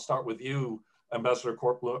I'll start with you, Ambassador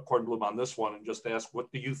Kornblum, on this one and just ask,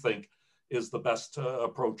 what do you think is the best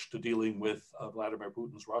approach to dealing with Vladimir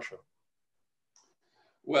Putin's Russia?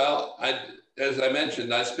 Well, as I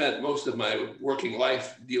mentioned, I spent most of my working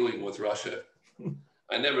life dealing with Russia.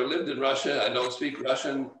 I never lived in Russia. I don't speak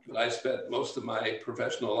Russian, but I spent most of my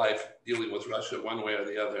professional life dealing with Russia one way or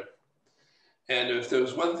the other. And if there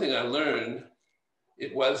was one thing I learned,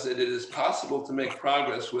 it was that it is possible to make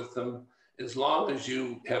progress with them as long as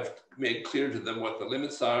you have made clear to them what the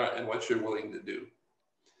limits are and what you're willing to do.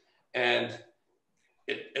 And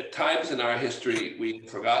at times in our history, we've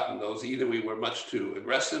forgotten those. Either we were much too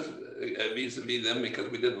aggressive vis-a-vis them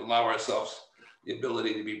because we didn't allow ourselves the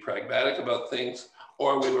ability to be pragmatic about things,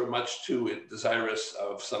 or we were much too desirous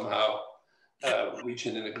of somehow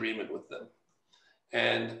reaching an agreement with them.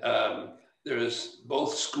 And there's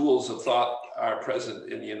both schools of thought are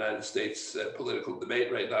present in the United States political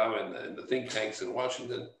debate right now and the think tanks in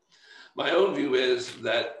Washington. My own view is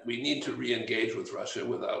that we need to re-engage with Russia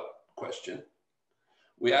without question.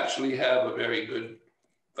 We actually have a very good,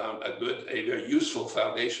 a very useful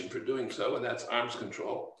foundation for doing so, and that's arms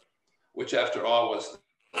control, which after all was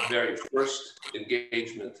the very first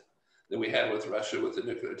engagement that we had with Russia with the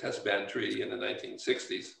nuclear test ban treaty in the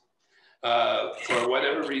 1960s. For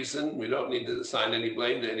whatever reason, we don't need to assign any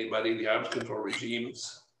blame to anybody. The arms control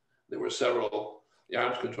regimes, there were several, the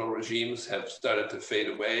arms control regimes have started to fade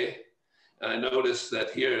away. And I noticed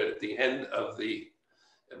that here at the end of the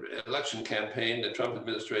election campaign, the Trump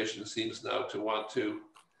administration seems now to want to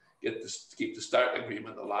keep the START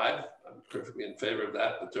agreement alive. I'm perfectly in favor of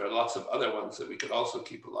that, but there are lots of other ones that we could also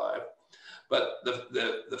keep alive. But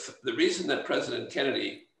the reason that President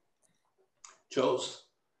Kennedy chose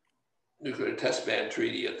nuclear test ban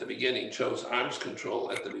treaty at the beginning, chose arms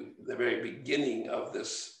control at the very beginning of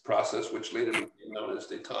this process, which later became known as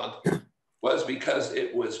détente, was because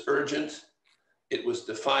it was urgent, it was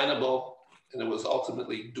definable, and it was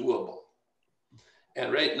ultimately doable.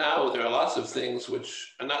 And right now, there are lots of things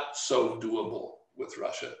which are not so doable with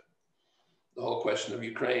Russia. The whole question of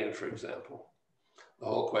Ukraine, for example, the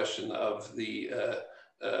whole question of the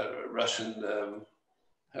Russian,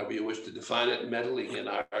 however you wish to define it, meddling in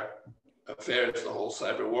our affairs, the whole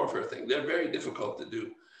cyber warfare thing. They're very difficult to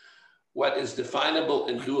do. What is definable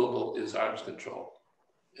and doable is arms control.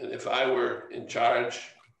 And if I were in charge,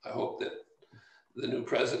 I hope that the new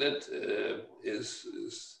president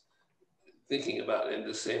is thinking about it in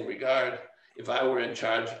the same regard. If I were in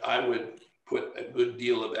charge, I would put a good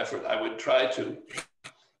deal of effort. I would try to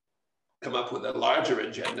come up with a larger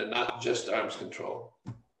agenda, not just arms control.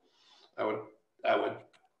 I would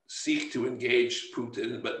seek to engage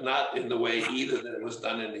Putin, but not in the way either that it was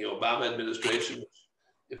done in the Obama administration, which,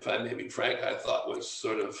 if I may be frank, I thought was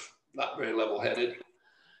sort of not very level-headed,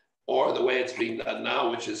 or the way it's being done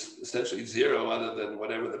now, which is essentially zero other than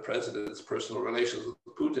whatever the president's personal relations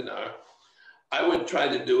with Putin are. I would try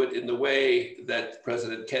to do it in the way that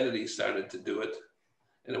President Kennedy started to do it,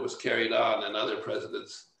 and it was carried on in other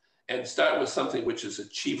presidents, and start with something which is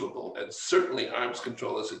achievable, and certainly arms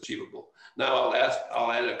control is achievable. Now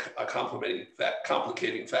I'll add a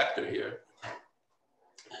complicating factor here.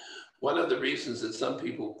 One of the reasons that some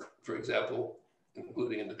people, for example,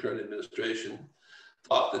 including in the current administration,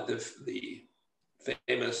 thought that the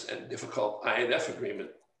famous and difficult INF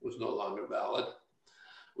agreement was no longer valid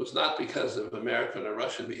was not because of American or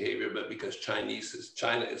Russian behavior, but because China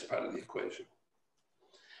is part of the equation.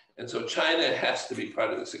 And so China has to be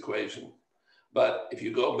part of this equation. But if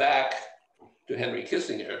you go back to Henry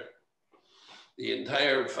Kissinger, the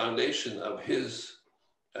entire foundation of his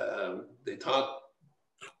détente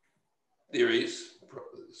theories,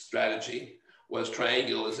 strategy, was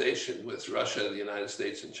triangulation with Russia, the United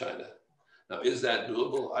States, and China. Now, is that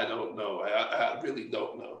doable? I don't know. I really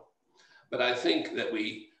don't know. But I think that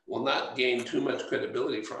we will not gain too much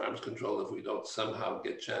credibility for arms control if we don't somehow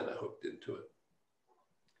get China hooked into it.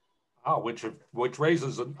 Which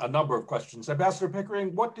raises a number of questions. Ambassador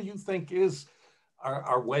Pickering, what do you think is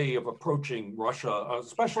our way of approaching Russia,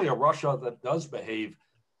 especially a Russia that does behave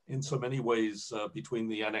in so many ways between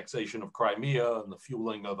the annexation of Crimea and the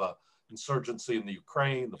fueling of a insurgency in the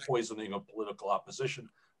Ukraine, the poisoning of political opposition?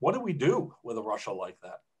 What do we do with a Russia like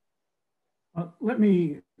that? Let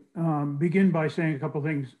me begin by saying a couple of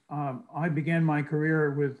things. I began my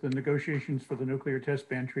career with the negotiations for the nuclear test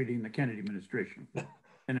ban treaty in the Kennedy administration,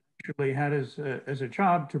 and actually had as a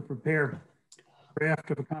job to prepare a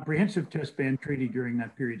draft of a comprehensive test ban treaty during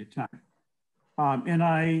that period of time. And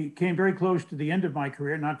I came very close to the end of my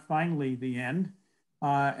career, not finally the end,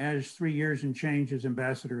 as 3 years and change as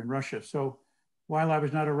ambassador in Russia. So while I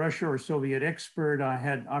was not a Russia or Soviet expert, I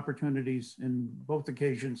had opportunities in both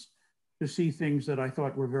occasions to see things that I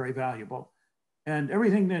thought were very valuable. And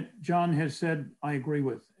everything that John has said, I agree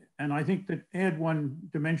with. And I think that add one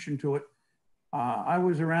dimension to it. I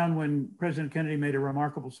was around when President Kennedy made a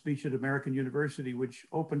remarkable speech at American University, which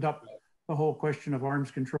opened up the whole question of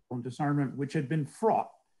arms control and disarmament, which had been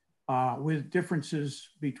fraught with differences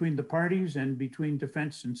between the parties and between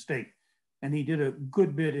defense and state. And he did a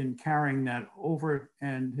good bit in carrying that over.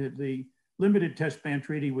 And the limited test ban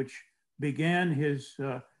treaty, which began his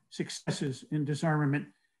successes in disarmament,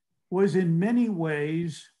 was in many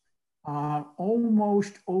ways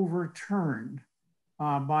almost overturned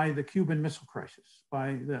by the Cuban Missile Crisis,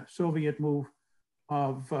 by the Soviet move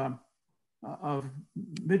of of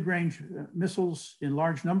mid-range missiles in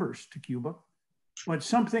large numbers to Cuba, but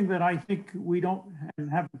something that I think we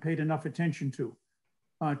haven't paid enough attention to.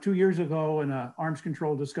 2 years ago, in an arms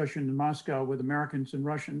control discussion in Moscow with Americans and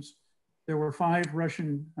Russians, there were 5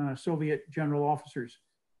 Russian Soviet general officers.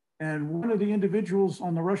 And one of the individuals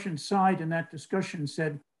on the Russian side in that discussion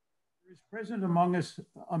said, there is present among us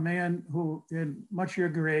a man who, in much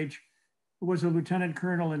younger age, was a lieutenant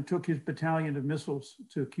colonel and took his battalion of missiles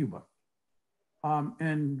to Cuba.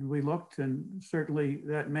 And we looked, and certainly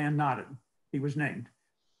that man nodded. He was named.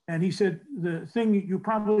 And he said, the thing you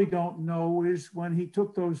probably don't know is when he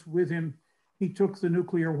took those with him, he took the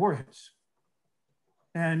nuclear warheads.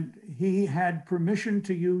 And he had permission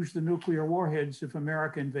to use the nuclear warheads if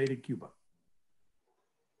America invaded Cuba.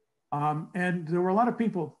 And there were a lot of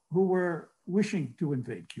people who were wishing to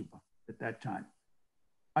invade Cuba at that time.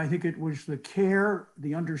 I think it was the care,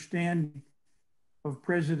 the understanding of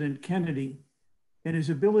President Kennedy and his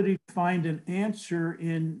ability to find an answer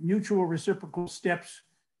in mutual reciprocal steps,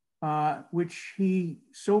 which he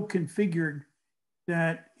so configured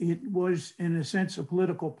that it was, in a sense, a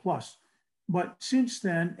political plus. But since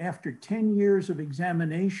then, after 10 years of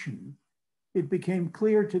examination, it became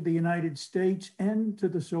clear to the United States and to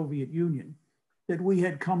the Soviet Union that we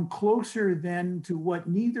had come closer then to what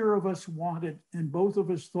neither of us wanted and both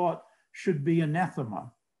of us thought should be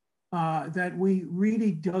anathema, that we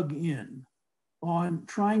really dug in on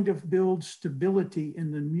trying to build stability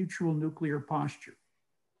in the mutual nuclear posture.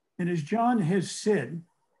 And as John has said,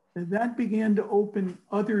 that began to open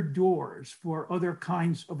other doors for other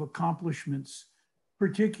kinds of accomplishments,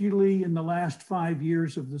 particularly in the last 5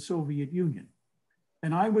 years of the Soviet Union.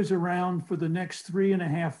 And I was around for the next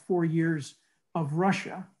 3.5, 4 years of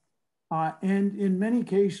Russia. And in many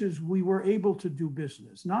cases, we were able to do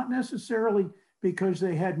business, not necessarily because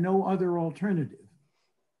they had no other alternative,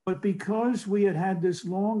 but because we had had this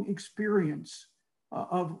long experience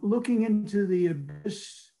of looking into the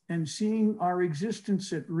abyss and seeing our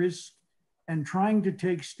existence at risk and trying to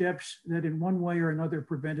take steps that in one way or another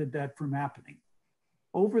prevented that from happening.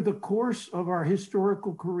 Over the course of our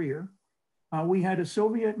historical career, we had a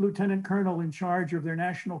Soviet lieutenant colonel in charge of their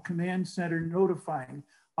National Command Center notifying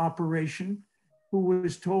operation, who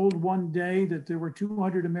was told one day that there were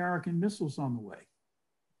 200 American missiles on the way.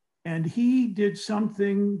 And he did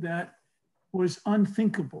something that was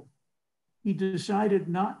unthinkable. He decided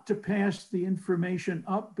not to pass the information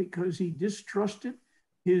up because he distrusted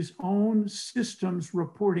his own system's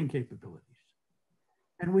reporting capabilities.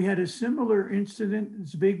 And we had a similar incident.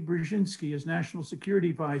 Zbig Brzezinski, as National Security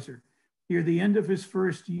Advisor, near the end of his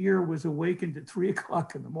first year, was awakened at 3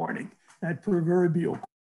 o'clock in the morning, that proverbial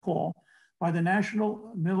call, by the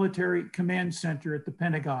National Military Command Center at the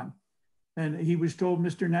Pentagon. And he was told,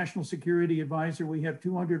 Mr. National Security Advisor, we have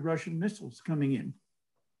 200 Russian missiles coming in.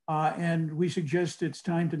 And we suggest it's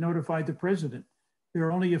time to notify the president. There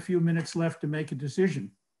are only a few minutes left to make a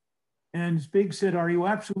decision. And Zbig said, are you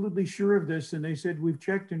absolutely sure of this? And they said, we've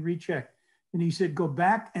checked and rechecked. And he said, go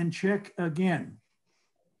back and check again.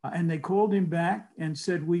 And they called him back and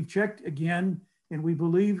said, we've checked again, and we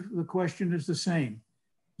believe the question is the same.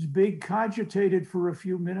 Zbig cogitated for a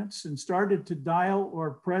few minutes and started to dial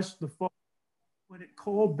or press the phone when it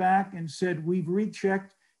called back and said, we've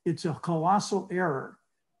rechecked, it's a colossal error.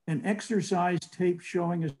 An exercise tape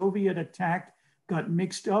showing a Soviet attack got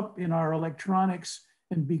mixed up in our electronics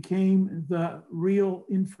and became the real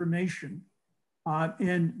information.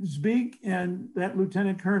 And Zbig and that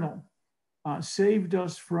lieutenant colonel saved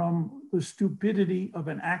us from the stupidity of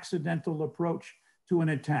an accidental approach to an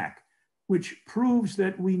attack, which proves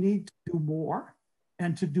that we need to do more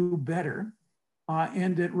and to do better,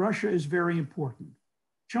 and that Russia is very important.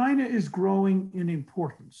 China is growing in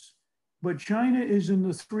importance, but China is in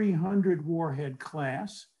the 300 warhead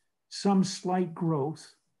class, some slight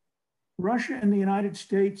growth. Russia and the United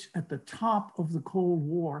States at the top of the Cold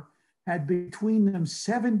War had between them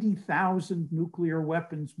 70,000 nuclear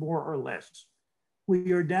weapons, more or less.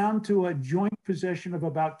 We are down to a joint possession of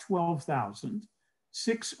about 12,000,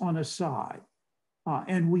 6 on a side.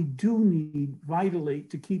 And we do need vitally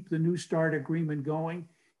to keep the New START agreement going,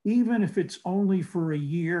 even if it's only for a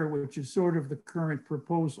year, which is sort of the current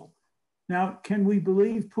proposal. Now, can we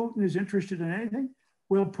believe Putin is interested in anything?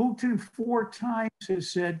 Well, Putin 4 times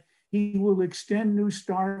has said he will extend New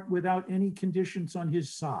START without any conditions on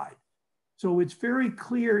his side. So it's very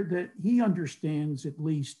clear that he understands at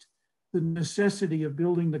least the necessity of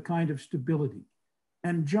building the kind of stability.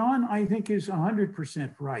 And John, I think, is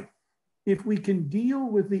 100% right. If we can deal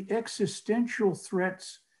with the existential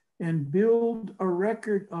threats and build a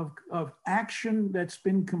record of action that's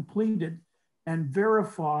been completed, and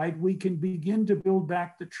verified, we can begin to build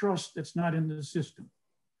back the trust that's not in the system.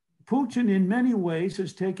 Putin, in many ways,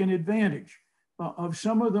 has taken advantage of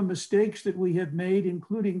some of the mistakes that we have made,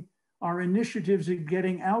 including our initiatives in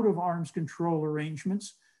getting out of arms control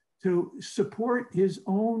arrangements to support his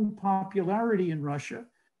own popularity in Russia,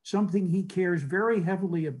 something he cares very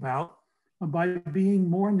heavily about, by being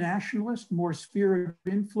more nationalist, more sphere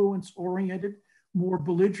of influence oriented, more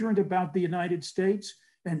belligerent about the United States.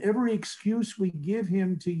 And every excuse we give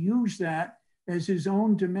him to use that as his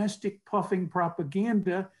own domestic puffing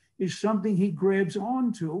propaganda is something he grabs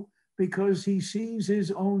onto because he sees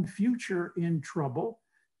his own future in trouble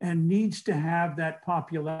and needs to have that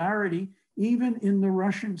popularity, even in the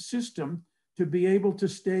Russian system, to be able to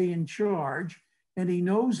stay in charge. And he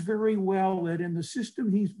knows very well that in the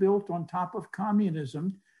system he's built on top of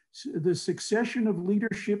communism, the succession of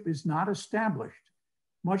leadership is not established.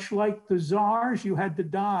 Much like the czars, you had to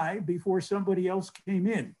die before somebody else came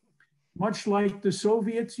in. Much like the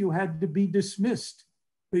Soviets, you had to be dismissed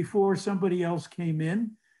before somebody else came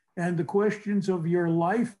in. And the questions of your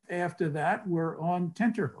life after that were on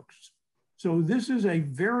tenterhooks. So this is a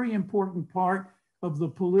very important part of the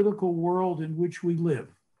political world in which we live.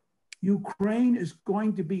 Ukraine is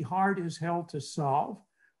going to be hard as hell to solve,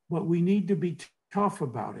 but we need to be tough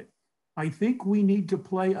about it. I think we need to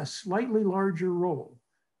play a slightly larger role.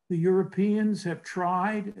 The Europeans have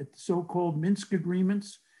tried at the so-called Minsk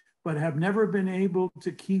agreements, but have never been able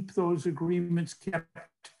to keep those agreements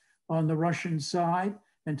kept on the Russian side.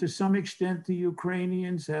 And to some extent, the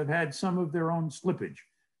Ukrainians have had some of their own slippage.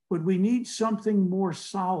 But we need something more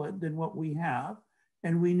solid than what we have.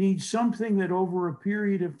 And we need something that over a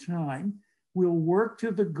period of time will work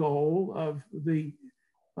to the goal of the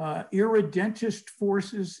irredentist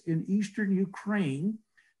forces in Eastern Ukraine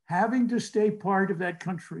having to stay part of that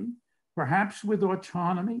country, perhaps with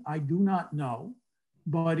autonomy, I do not know.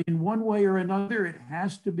 But in one way or another, it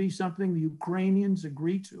has to be something the Ukrainians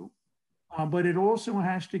agree to. But it also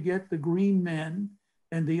has to get the green men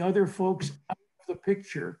and the other folks out of the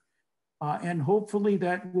picture. And hopefully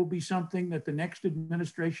that will be something that the next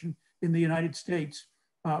administration in the United States,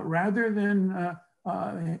 rather than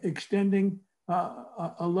extending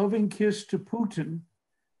a loving kiss to Putin,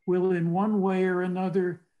 will in one way or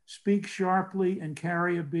another speak sharply and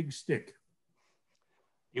carry a big stick.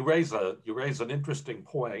 You raise an interesting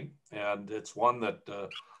point, and it's one that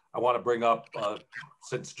I want to bring up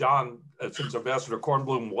since Ambassador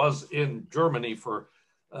Kornblum was in Germany for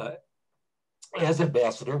as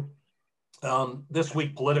ambassador. This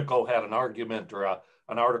week, Politico had an argument or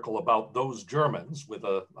an article about those Germans with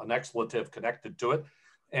an expletive connected to it,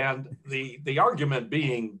 and the argument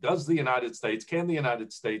being, can the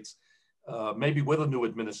United States, maybe with a new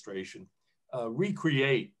administration,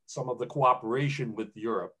 recreate some of the cooperation with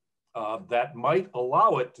Europe that might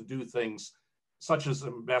allow it to do things such as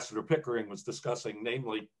Ambassador Pickering was discussing,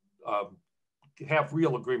 namely have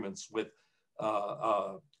real agreements with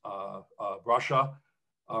Russia.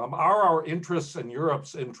 Are our interests and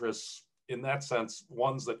Europe's interests in that sense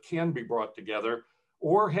ones that can be brought together,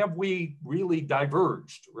 or have we really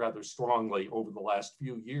diverged rather strongly over the last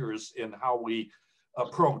few years in how we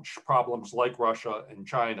approach problems like Russia and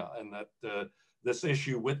China, and that this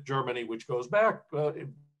issue with Germany, which goes back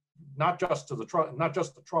not just the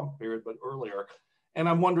Trump period, but earlier. And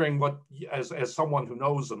I'm wondering what, as someone who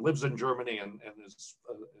knows and lives in Germany and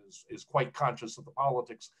is quite conscious of the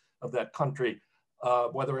politics of that country,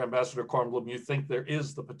 whether Ambassador Kornblum, you think there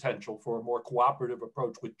is the potential for a more cooperative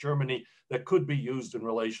approach with Germany that could be used in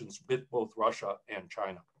relations with both Russia and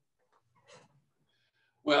China?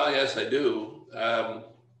 Well, yes, I do.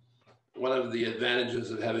 One of the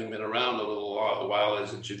advantages of having been around a little while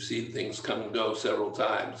is that you've seen things come and go several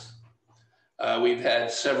times. We've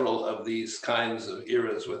had several of these kinds of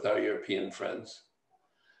eras with our European friends.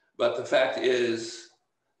 But the fact is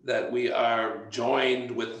that we are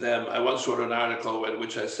joined with them. I once wrote an article in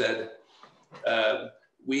which I said,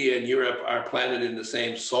 we in Europe are planted in the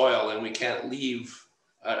same soil and we can't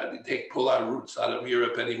pull our roots out of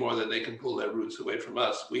Europe any more than they can pull their roots away from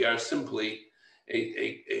us. We are simply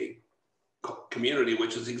a community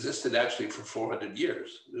which has existed actually for 400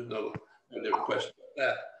 years. There's no question about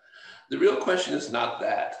that. The real question is not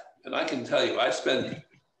that. And I can tell you, I spend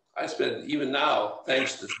even now,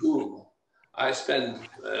 thanks to Zoom, I spend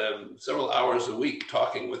several hours a week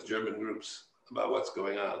talking with German groups about what's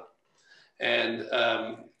going on. And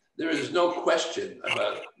there is no question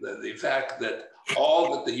about the fact that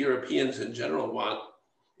all that the Europeans in general want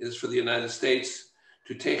is for the United States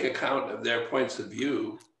to take account of their points of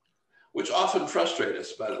view, which often frustrate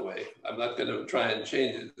us, by the way. I'm not going to try and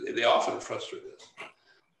change it. They often frustrate us.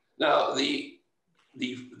 Now, I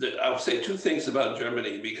would say two things about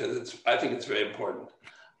Germany because I think it's very important.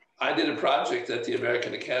 I did a project at the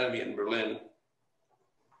American Academy in Berlin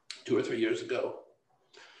 2 or 3 years ago,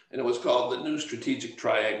 and it was called the New Strategic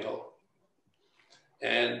Triangle.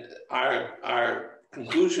 And our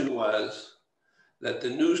conclusion was that the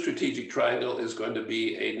new strategic triangle is going to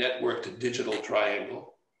be a networked digital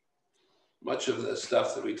triangle. Much of the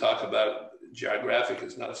stuff that we talk about geographic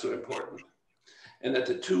is not so important. And that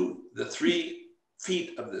the 3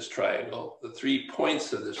 feet of this triangle, the 3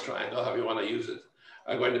 points of this triangle, however you want to use it,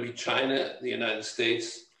 are going to be China, the United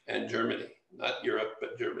States, and Germany, not Europe,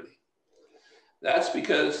 but Germany. That's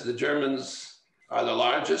because the Germans are the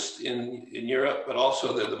largest in Europe, but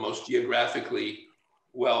also they're the most geographically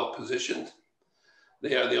well positioned.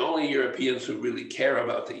 They are the only Europeans who really care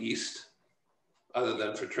about the East, other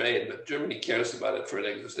than for trade, but Germany cares about it for an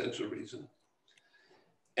existential reason.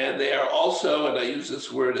 And they are also, and I use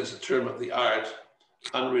this word as a term of the art,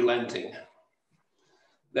 unrelenting.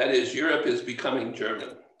 That is, Europe is becoming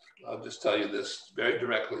German. I'll just tell you this very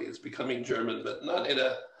directly. It's becoming German, but not in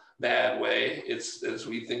a bad way. It's as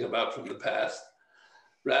we think about from the past.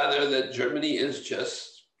 Rather that Germany is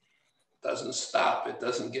just, doesn't stop. It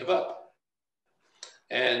doesn't give up.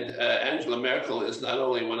 And Angela Merkel is not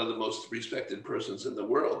only one of the most respected persons in the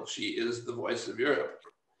world, she is the voice of Europe.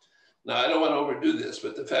 Now, I don't want to overdo this,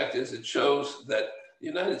 but the fact is it shows that the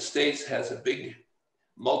United States has a big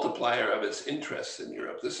multiplier of its interests in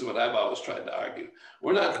Europe. This is what I've always tried to argue.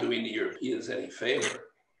 We're not doing the Europeans any favor.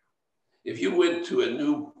 If you went to a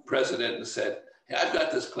new president and said, hey, I've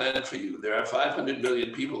got this plan for you. There are 500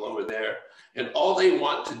 million people over there, and all they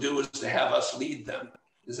want to do is to have us lead them.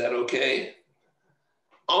 Is that okay?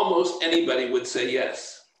 Almost anybody would say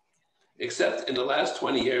yes, except in the last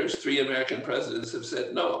 20 years, 3 American presidents have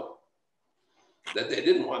said no, that they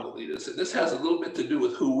didn't want to lead us. And this has a little bit to do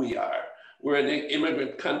with who we are. We're an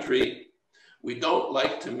immigrant country. We don't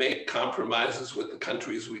like to make compromises with the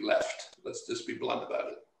countries we left. Let's just be blunt about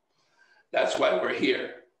it. That's why we're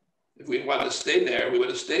here. If we wanted to stay there, we would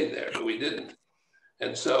have stayed there, but we didn't.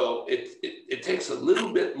 And so it takes a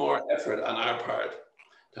little bit more effort on our part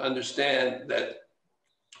to understand that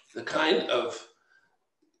the kind of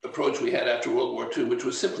approach we had after World War II, which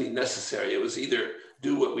was simply necessary, it was either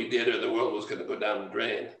do what we did or the world was going to go down the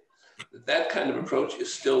drain. That kind of approach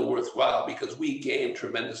is still worthwhile because we gain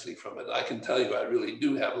tremendously from it. I can tell you, I really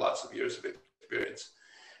do have lots of years of experience.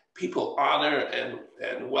 People honor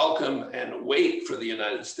and welcome and wait for the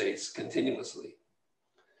United States continuously.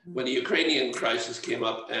 When the Ukrainian crisis came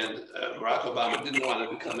up and Barack Obama didn't want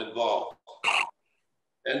to become involved,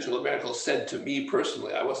 Angela Merkel said to me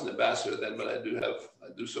personally, I wasn't ambassador then, but I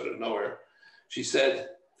do sort of know her. She said,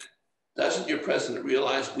 doesn't your president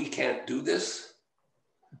realize we can't do this?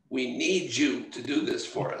 We need you to do this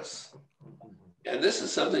for us. And this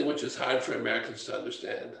is something which is hard for Americans to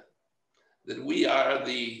understand, that we are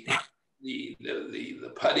the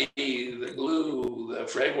putty, the glue, the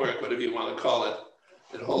framework, whatever you want to call it,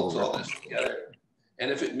 that holds all this together.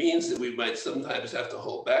 And if it means that we might sometimes have to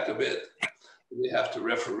hold back a bit, we have to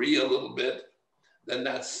referee a little bit, then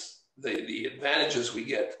that's the advantages we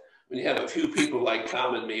get when you have a few people like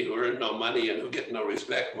Tom and me who earn no money and who get no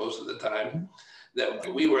respect most of the time,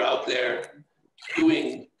 that we were out there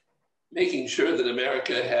making sure that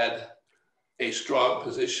America had a strong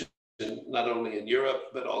position, not only in Europe,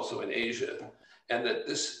 but also in Asia. And that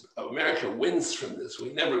America wins from this.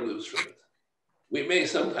 We never lose from it. We may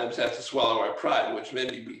sometimes have to swallow our pride, which may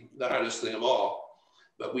be the hardest thing of all,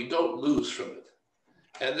 but we don't lose from it.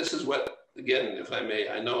 And this is what, again, if I may,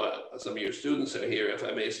 I know some of your students are here, if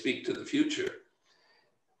I may speak to the future.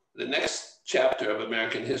 The next chapter of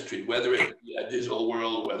American history, whether it be a digital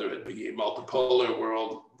world, whether it be a multipolar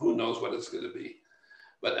world, who knows what it's going to be.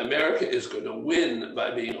 But America is going to win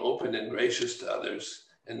by being open and gracious to others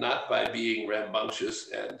and not by being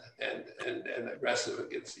rambunctious and aggressive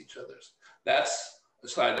against each other. That's a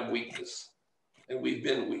sign of weakness. And we've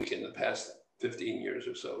been weak in the past 15 years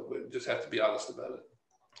or so. We just have to be honest about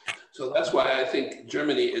it. So that's why I think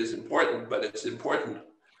Germany is important, but it's important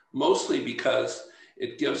mostly because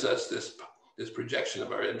it gives us this projection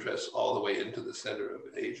of our interests all the way into the center of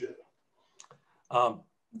Asia.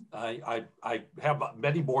 I have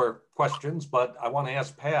many more questions, but I want to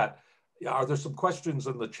ask Pat, are there some questions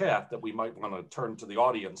in the chat that we might want to turn to the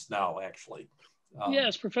audience now, actually?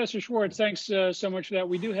 Yes, Professor Schwartz, thanks so much for that.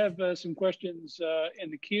 We do have some questions in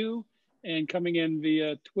the queue and coming in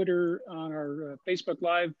via Twitter on our Facebook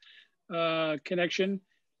Live connection.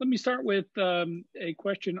 Let me start with a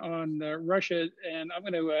question on Russia, and I'm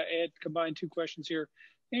going to combine 2 questions here.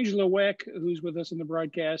 Angela Weck, who's with us in the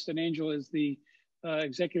broadcast, and Angela is the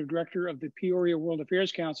Executive Director of the Peoria World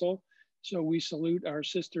Affairs Council. So we salute our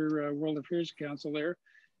sister World Affairs Council there,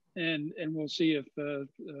 and we'll see if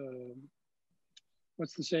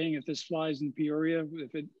what's the saying? If this flies in Peoria,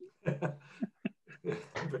 if it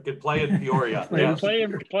if it could play in Peoria, yes. play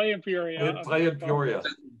in Peoria. Play in Peoria.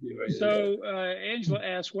 So Angela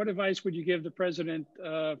asks, what advice would you give the president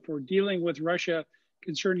for dealing with Russia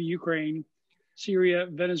concerning Ukraine, Syria,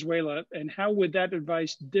 Venezuela, and how would that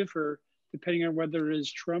advice differ depending on whether it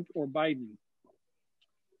is Trump or Biden?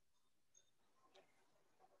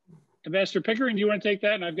 Ambassador Pickering, do you want to take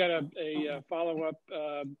that? And I've got a follow-up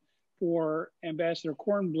for Ambassador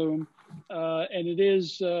Kornblum, and it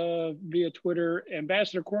is via Twitter.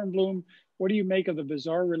 Ambassador Kornblum, what do you make of the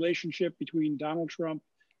bizarre relationship between Donald Trump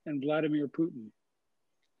and Vladimir Putin?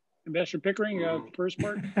 Ambassador Pickering, first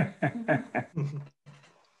part.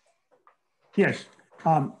 Yes,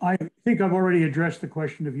 I think I've already addressed the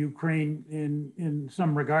question of Ukraine in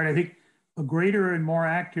some regard. I think a greater and more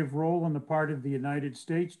active role on the part of the United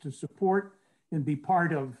States to support and be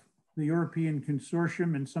part of the European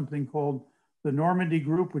consortium and something called the Normandy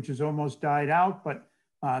Group, which has almost died out, but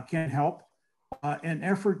can help. An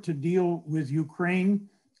effort to deal with Ukraine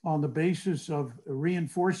on the basis of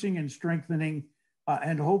reinforcing and strengthening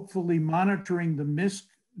and hopefully monitoring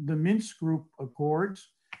the Minsk Group Accords,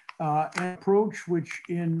 an approach which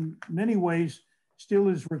in many ways still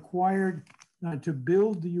is required to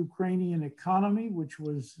build the Ukrainian economy, which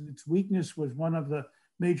was its weakness, was one of the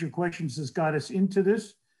major questions that's got us into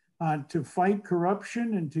this, to fight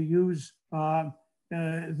corruption and to use the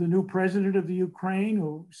new president of the Ukraine,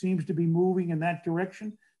 who seems to be moving in that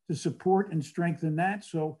direction, to support and strengthen that.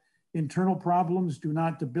 So internal problems do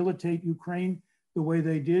not debilitate Ukraine the way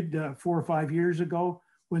they did 4 or 5 years ago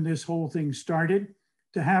when this whole thing started.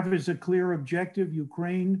 To have as a clear objective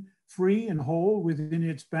Ukraine free and whole within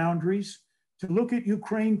its boundaries, to look at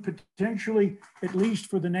Ukraine potentially, at least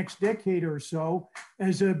for the next decade or so,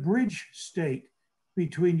 as a bridge state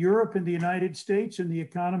between Europe and the United States and the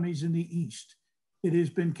economies in the East. It has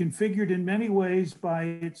been configured in many ways by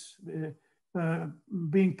its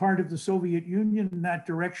being part of the Soviet Union in that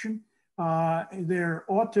direction. There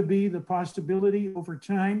ought to be the possibility over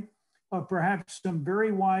time of perhaps some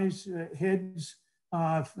very wise heads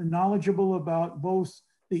knowledgeable about both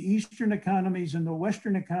the Eastern economies and the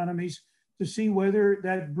Western economies to see whether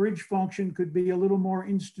that bridge function could be a little more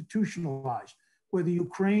institutionalized, whether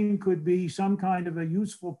Ukraine could be some kind of a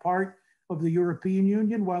useful part of the European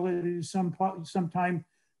Union, while it is sometime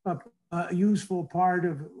a useful part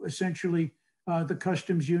of essentially the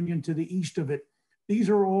customs union to the east of it. These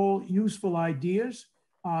are all useful ideas.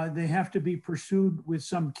 They have to be pursued with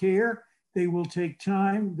some care. They will take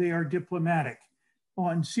time. They are diplomatic.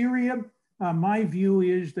 On Syria, my view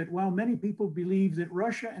is that while many people believe that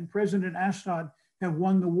Russia and President Assad have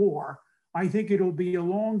won the war, I think it'll be a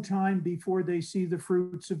long time before they see the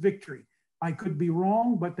fruits of victory. I could be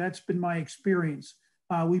wrong, but that's been my experience.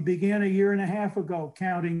 We began a year and a half ago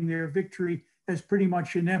counting their victory as pretty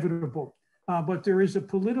much inevitable. But there is a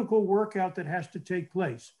political workout that has to take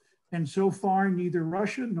place. And so far, neither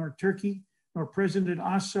Russia nor Turkey nor President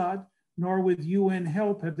Assad nor with UN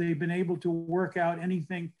help have they been able to work out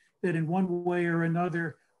anything that in one way or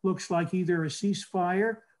another looks like either a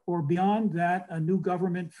ceasefire or beyond that, a new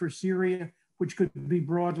government for Syria, which could be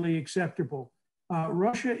broadly acceptable.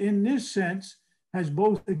 Russia, in this sense, has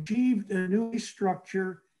both achieved a new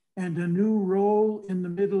structure and a new role in the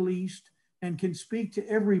Middle East and can speak to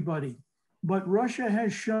everybody. But Russia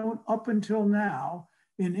has shown up until now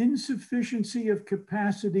an insufficiency of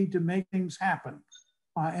capacity to make things happen.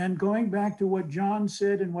 And going back to what John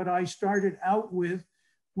said and what I started out with,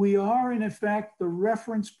 we are in effect the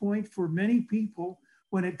reference point for many people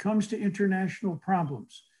when it comes to international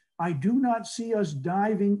problems. I do not see us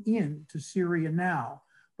diving into Syria now,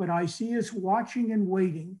 but I see us watching and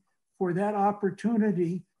waiting for that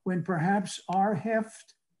opportunity when perhaps our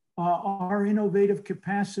heft, our innovative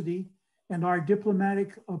capacity, and our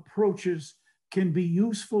diplomatic approaches can be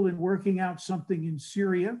useful in working out something in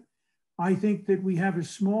Syria. I think that we have a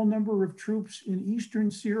small number of troops in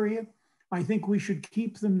eastern Syria. I think we should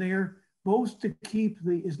keep them there, both to keep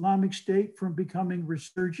the Islamic State from becoming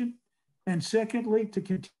resurgent, and secondly, to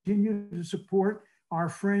continue to support our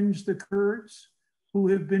friends, the Kurds, who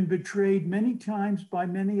have been betrayed many times by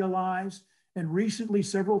many allies, and recently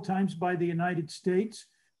several times by the United States,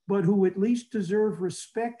 but who at least deserve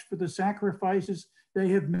respect for the sacrifices they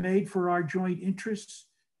have made for our joint interests.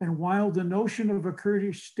 And while the notion of a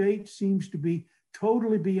Kurdish state seems to be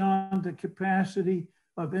totally beyond the capacity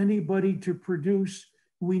of anybody to produce,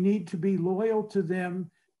 we need to be loyal to them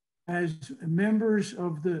as members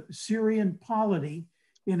of the Syrian polity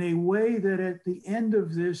in a way that at the end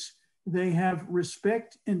of this, they have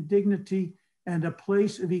respect and dignity and a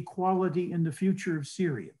place of equality in the future of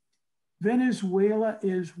Syria. Venezuela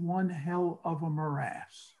is one hell of a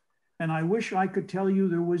morass. And I wish I could tell you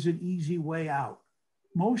there was an easy way out.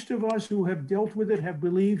 Most of us who have dealt with it have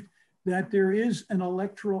believed that there is an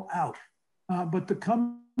electoral out. But the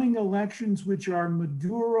coming elections, which are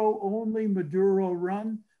Maduro only, Maduro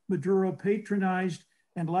run, Maduro patronized,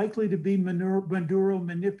 and likely to be Maduro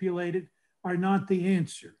manipulated, are not the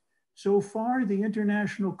answer. So far, the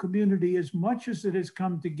international community, as much as it has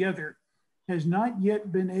come together, has not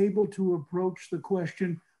yet been able to approach the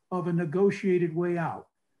question of a negotiated way out.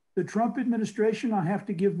 The Trump administration, I have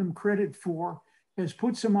to give them credit for, has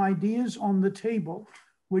put some ideas on the table,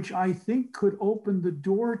 which I think could open the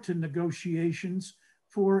door to negotiations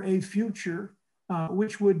for a future,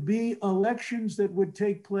 which would be elections that would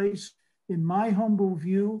take place, in my humble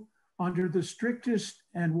view, under the strictest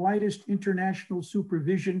and widest international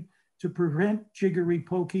supervision to prevent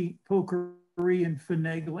jiggery-pokery and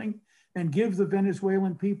finagling, and give the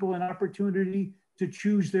Venezuelan people an opportunity to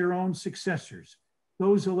choose their own successors.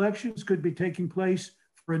 Those elections could be taking place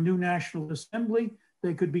for a new National Assembly.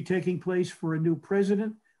 They could be taking place for a new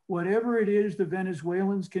president. Whatever it is, the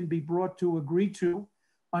Venezuelans can be brought to agree to.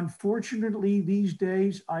 Unfortunately, these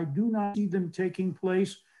days, I do not see them taking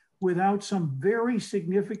place without some very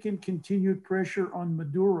significant continued pressure on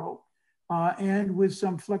Maduro and with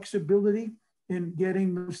some flexibility in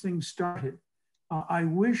getting those things started. I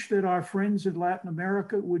wish that our friends in Latin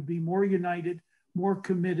America would be more united, more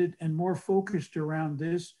committed, and more focused around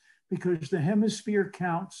this, because the hemisphere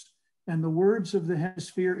counts, and the words of the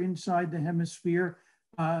hemisphere inside the hemisphere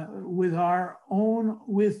with our own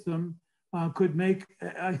with them could make,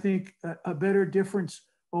 I think, a better difference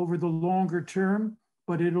over the longer term,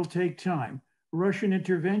 but it'll take time. Russian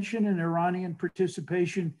intervention and Iranian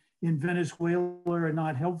participation in Venezuela are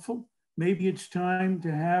not helpful. Maybe it's time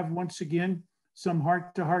to have, once again, some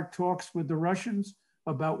heart-to-heart talks with the Russians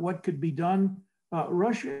about what could be done.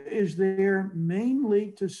 Russia is there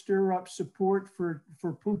mainly to stir up support for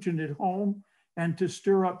Putin at home and to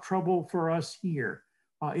stir up trouble for us here.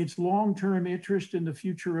 Its long-term interest in the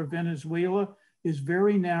future of Venezuela is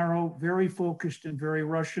very narrow, very focused, and very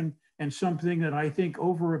Russian, and something that I think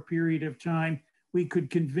over a period of time, we could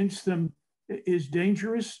convince them is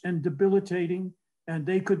dangerous and debilitating, and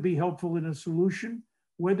they could be helpful in a solution.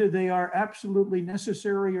 Whether they are absolutely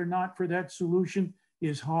necessary or not for that solution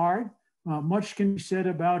is hard. Much can be said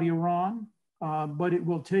about Iran, but it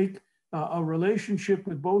will take a relationship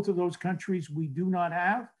with both of those countries we do not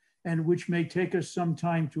have, and which may take us some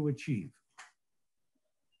time to achieve.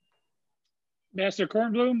 Master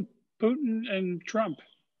Kornblum, Putin and Trump.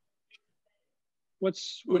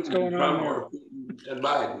 What's going on there? Or Putin and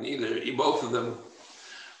Biden, either, both of them.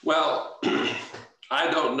 Well,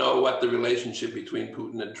 I don't know what the relationship between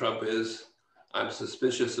Putin and Trump is. I'm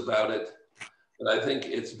suspicious about it, but I think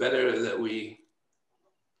it's better that we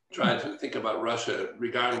try to think about Russia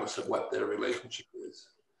regardless of what their relationship is.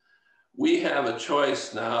 We have a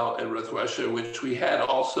choice now with Russia, which we had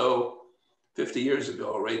also 50 years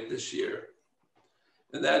ago, right this year.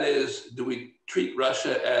 And that is, do we treat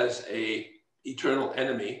Russia as an eternal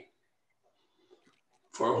enemy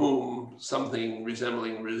for whom something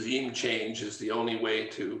resembling regime change is the only way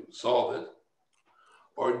to solve it?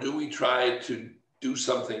 Or do we try to do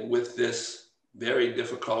something with this very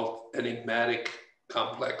difficult, enigmatic,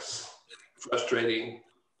 complex, frustrating,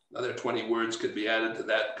 another 20 words could be added to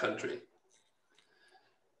that country.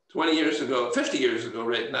 20 years ago, 50 years ago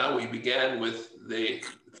right now, we began with the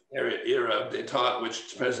era of détente,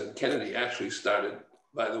 which President Kennedy actually started,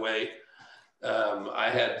 by the way. I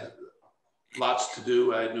had lots to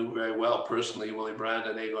do. I knew very well personally Willy Brandt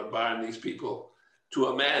and Egon Bahr and these people. To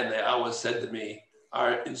a man, they always said to me,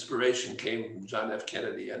 our inspiration came from John F.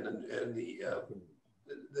 Kennedy and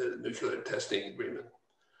the nuclear testing agreement.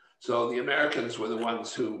 So the Americans were the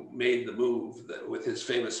ones who made the move with his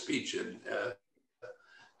famous speech in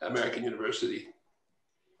American University.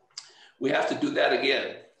 We have to do that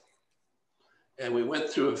again. And we went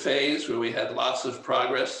through a phase where we had lots of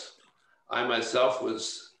progress. I myself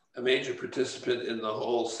was a major participant in the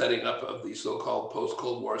whole setting up of the so-called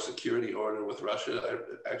post-Cold War security order with Russia.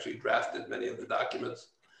 I actually drafted many of the documents.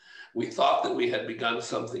 We thought that we had begun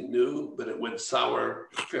something new, but it went sour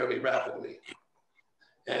fairly rapidly.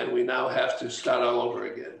 And we now have to start all over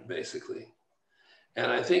again, basically.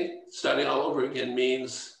 And I think starting all over again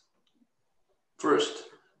means, first,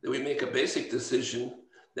 that we make a basic decision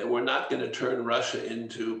that we're not going to turn Russia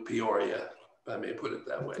into Peoria. if I may put it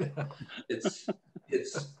that way.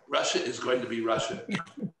 It's Russia is going to be Russia.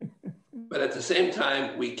 But at the same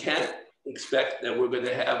time, we can't expect that we're going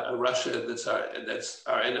to have a Russia that's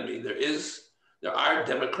our enemy. There are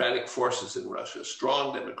democratic forces in Russia,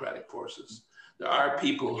 strong democratic forces. There are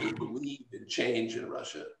people who believe in change in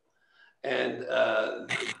Russia. And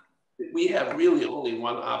we have really only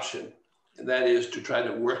one option, and that is to try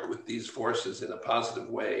to work with these forces in a positive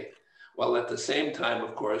way, while at the same time,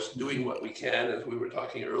 of course, doing what we can, as we were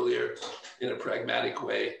talking earlier, in a pragmatic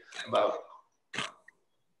way about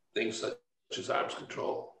things such as arms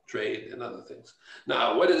control, trade, and other things.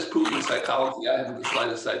 Now, what is Putin's psychology? I haven't the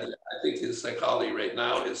slightest idea. I think his psychology right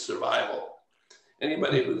now is survival.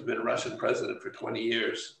 Anybody who's been a Russian president for 20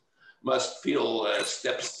 years must feel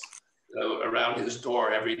steps around his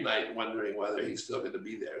door every night, wondering whether he's still going to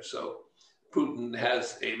be there. So Putin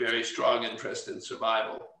has a very strong interest in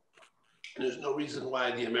survival. And there's no reason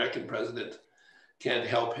why the American president can't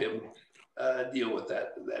help him deal with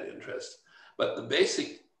that interest. But the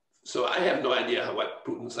basic, so I have no idea what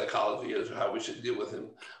Putin's psychology is or how we should deal with him.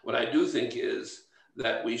 What I do think is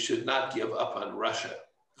that we should not give up on Russia.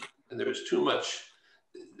 And there's too much,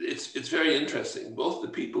 it's very interesting. Both the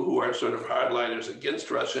people who are sort of hardliners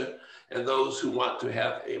against Russia and those who want to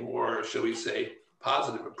have a more, shall we say,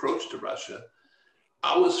 positive approach to Russia,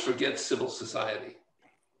 always forget civil society.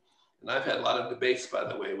 And I've had a lot of debates, by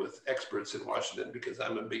the way, with experts in Washington because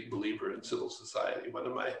I'm a big believer in civil society. One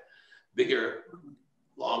of my bigger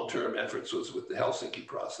long-term efforts was with the Helsinki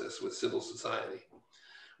process with civil society.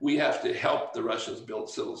 We have to help the Russians build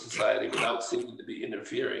civil society without seeming to be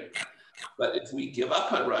interfering. But if we give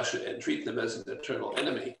up on Russia and treat them as an eternal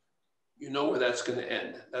enemy, you know where that's going to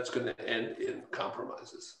end. That's going to end in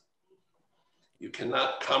compromises. You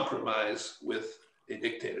cannot compromise with a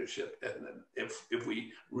dictatorship. And if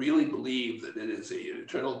we really believe that it is an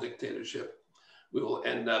eternal dictatorship, we will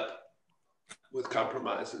end up with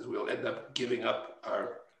compromises. We'll end up giving up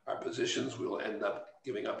our positions. We will end up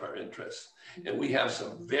giving up our interests. And we have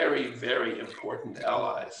some very, very important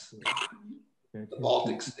allies, the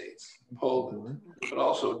Baltic states, Poland, but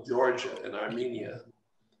also Georgia and Armenia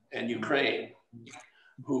and Ukraine,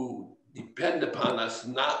 who depend upon us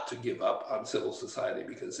not to give up on civil society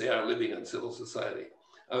because they are living on civil society.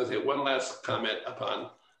 I would say one last comment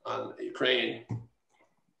on Ukraine.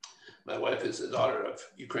 My wife is the daughter of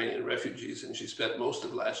Ukrainian refugees, and she spent most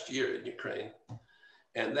of last year in Ukraine.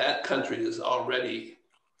 And that country is already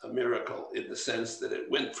a miracle in the sense that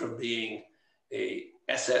it went from being a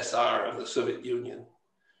SSR of the Soviet Union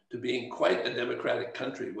to being quite a democratic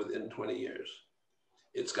country within 20 years.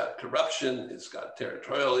 It's got corruption, it's got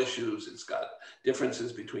territorial issues, it's got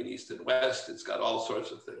differences between East and West, it's got all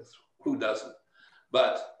sorts of things. Who doesn't?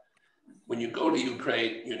 But when you go to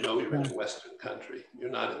Ukraine, you know you're in a Western country. You're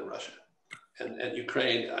not in Russia. And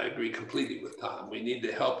Ukraine, I agree completely with Tom. We need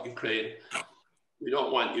to help Ukraine. We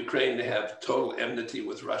don't want Ukraine to have total enmity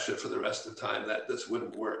with Russia for the rest of the time. This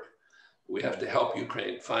wouldn't work. We have to help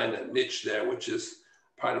Ukraine find a niche there, which is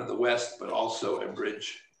part of the West, but also a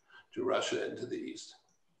bridge to Russia and to the East.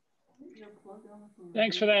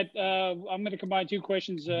 Thanks for that. I'm going to combine two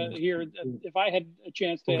questions here. If I had a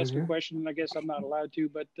chance to ask a question, I guess I'm not allowed to,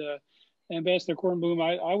 but Ambassador Kornblum,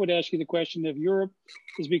 I would ask you the question: if Europe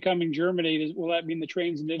is becoming Germany, will that mean the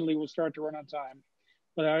trains in Italy will start to run on time?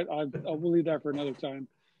 But I'll leave that for another time.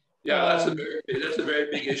 Yeah, that's a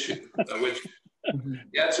very big issue, which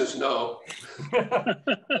the answer is no.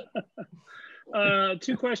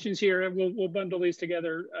 Two questions here, and we'll bundle these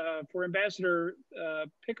together. For Ambassador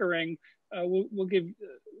Pickering, we'll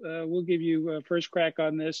give you first crack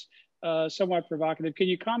on this. Somewhat provocative. Can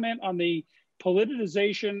you comment on the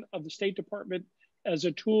politicization of the State Department as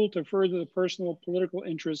a tool to further the personal political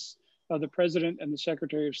interests of the President and the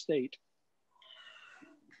Secretary of State?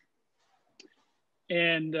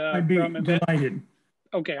 And I'd be delighted.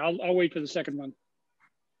 Okay, I'll wait for the second one.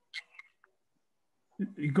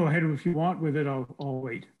 You go ahead if you want with it. I'll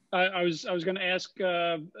wait. I was going to ask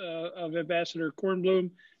of Ambassador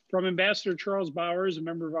Kornblum, from Ambassador Charles Bowers, a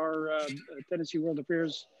member of our Tennessee World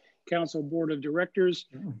Affairs Council Board of Directors.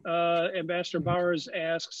 Ambassador Bowers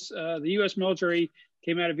asks, the U.S. military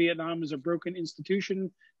came out of Vietnam as a broken institution.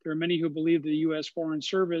 There are many who believe the U.S. Foreign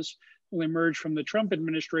Service will emerge from the Trump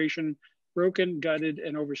administration broken, gutted,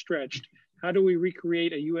 and overstretched. How do we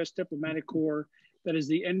recreate a U.S. diplomatic corps that is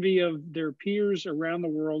the envy of their peers around the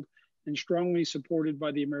world and strongly supported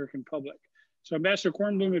by the American public? So Ambassador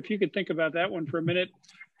Kornblum, if you could think about that one for a minute,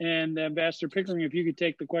 and Ambassador Pickering, if you could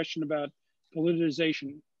take the question about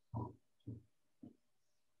politicization.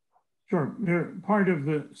 Sure, they're part of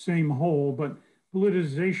the same whole, but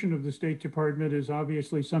politicization of the State Department is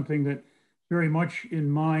obviously something that very much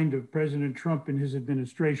in mind of President Trump and his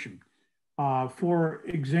administration. For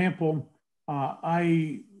example,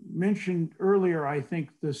 I mentioned earlier, I think,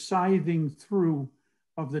 the scything through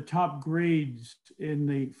of the top grades in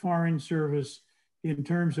the Foreign Service in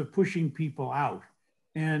terms of pushing people out.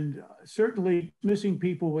 And certainly dismissing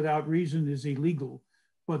people without reason is illegal,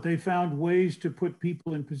 but they found ways to put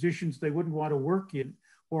people in positions they wouldn't want to work in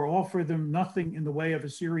or offer them nothing in the way of a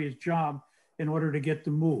serious job in order to get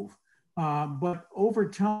the move. But over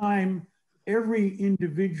time, every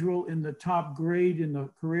individual in the top grade in the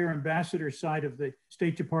career ambassador side of the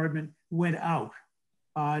State Department went out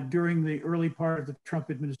during the early part of the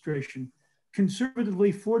Trump administration.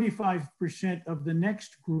 Conservatively, 45% of the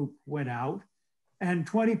next group went out and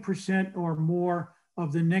 20% or more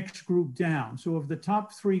of the next group down. So of the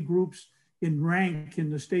top three groups in rank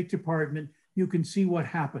in the State Department, you can see what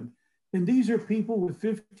happened. And these are people with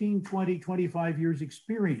 15, 20, 25 years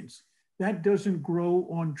experience. That doesn't grow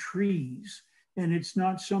on trees, and it's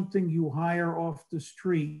not something you hire off the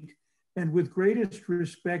street. And with greatest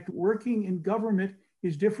respect, working in government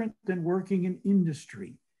is different than working in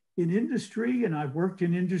industry. In industry, and I've worked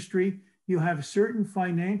in industry, you have certain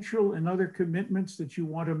financial and other commitments that you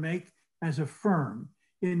want to make as a firm.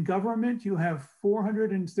 In government, you have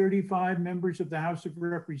 435 members of the House of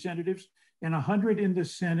Representatives and 100 in the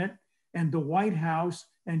Senate and the White House,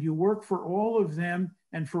 and you work for all of them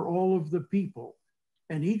and for all of the people.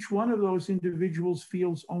 And each one of those individuals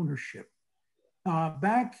feels ownership.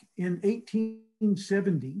 Back in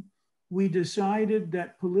 1870, we decided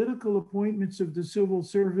that political appointments of the civil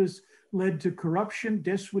service led to corruption,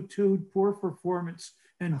 desuetude, poor performance,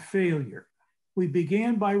 and failure. We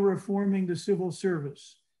began by reforming the civil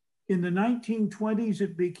service. In the 1920s,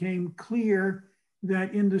 it became clear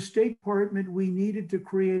that in the State Department, we needed to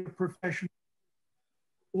create a professional.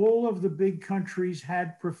 All of the big countries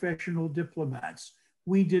had professional diplomats.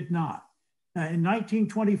 We did not. In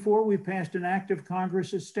 1924, we passed an act of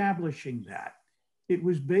Congress establishing that. It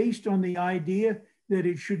was based on the idea that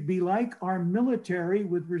it should be like our military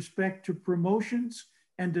with respect to promotions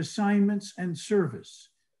and assignments and service.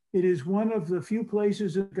 It is one of the few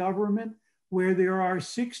places in government where there are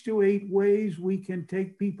 6 to 8 ways we can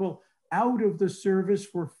take people out of the service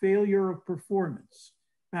for failure of performance.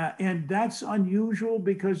 And that's unusual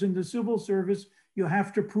because in the civil service, you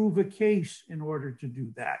have to prove a case in order to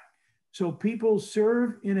do that. So people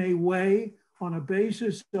serve in a way on a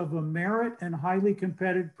basis of a merit and highly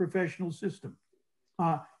competitive professional system.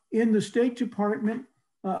 In the State Department,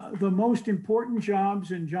 the most important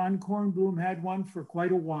jobs, and John Kornblum had one for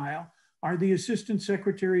quite a while, are the Assistant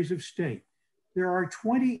Secretaries of State. There are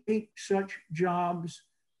 28 such jobs,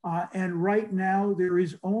 and right now there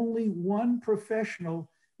is only one professional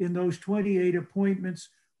in those 28 appointments,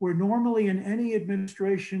 where normally in any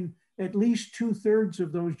administration, at least 2/3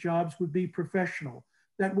 of those jobs would be professional.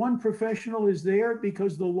 That one professional is there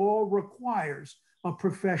because the law requires a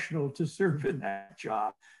professional to serve in that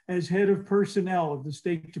job as head of personnel of the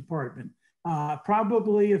State Department.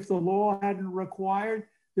 Probably if the law hadn't required,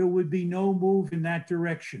 there would be no move in that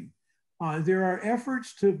direction. There are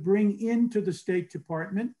efforts to bring into the State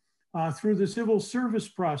Department through the civil service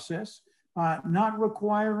process, not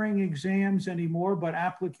requiring exams anymore, but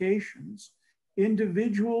applications,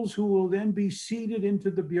 individuals who will then be seated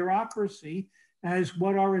into the bureaucracy as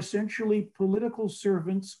what are essentially political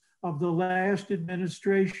servants of the last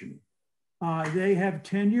administration. They have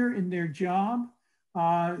tenure in their job.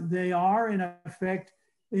 They are, in effect,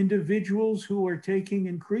 individuals who are taking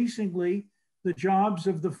increasingly the jobs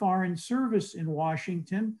of the Foreign Service in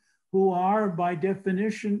Washington, who are, by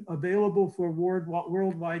definition, available for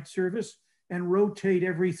worldwide service and rotate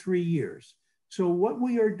every 3 years. So what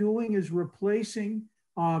we are doing is replacing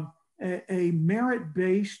a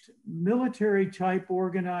merit-based, military-type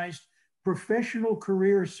organized professional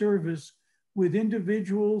career service with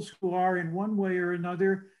individuals who are in one way or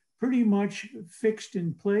another pretty much fixed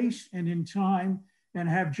in place and in time and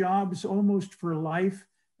have jobs almost for life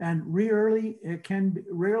and rarely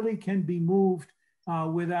can be moved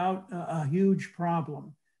without a huge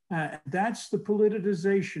problem. That's the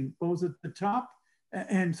politicization, both at the top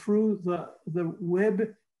and through the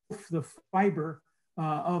web, the fiber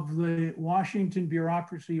of the Washington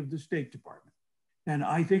bureaucracy of the State Department. And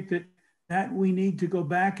I think that we need to go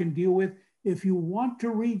back and deal with. If you want to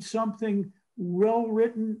read something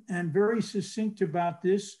well-written and very succinct about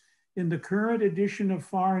this, in the current edition of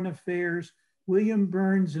Foreign Affairs, William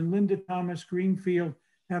Burns and Linda Thomas Greenfield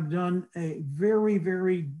have done a very,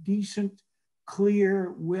 very decent,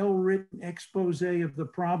 clear, well-written expose of the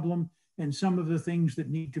problem and some of the things that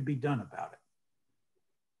need to be done about it.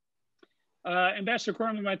 Ambassador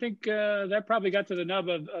Kornblum, I think that probably got to the nub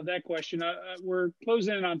of that question. We're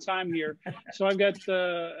closing in on time here, so I've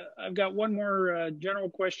got one more general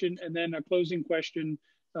question and then a closing question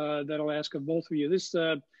that I'll ask of both of you. This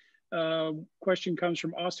question comes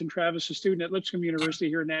from Austin Travis, a student at Lipscomb University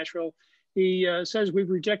here in Nashville. He says, we've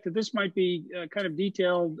rejected, this might be kind of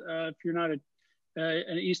detailed if you're not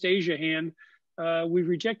an East Asia hand. We've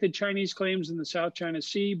rejected Chinese claims in the South China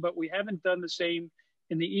Sea, but we haven't done the same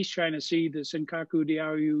in the East China Sea, the Senkaku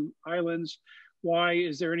Diaoyu Islands. Why?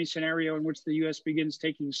 Is there any scenario in which the U.S. begins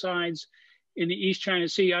taking sides in the East China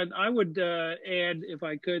Sea? I would add, if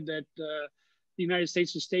I could, that the United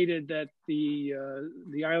States has stated that the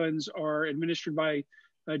islands are administered by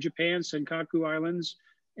Japan, Senkaku Islands,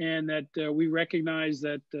 and that we recognize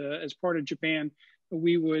that as part of Japan,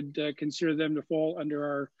 we would consider them to fall under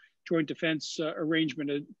our joint defense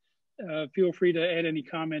arrangement. Feel free to add any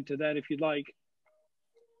comment to that if you'd like.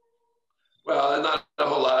 Well, not a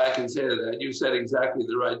whole lot I can say to that. You said exactly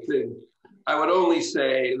the right thing. I would only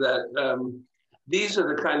say that these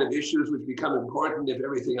are the kind of issues which become important if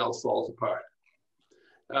everything else falls apart.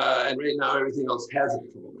 And right now, everything else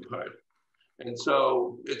hasn't fallen apart. And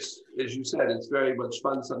so it's, as you said, it's very much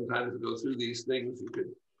fun sometimes to go through these things.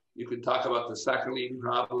 You could talk about the Sakhalin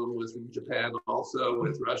problem with Japan, also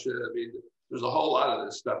with Russia. I mean, there's a whole lot of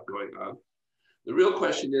this stuff going on. The real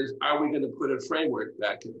question is, are we going to put a framework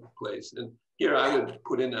back in place? And here I would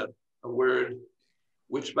put in a word,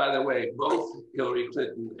 which, by the way, both Hillary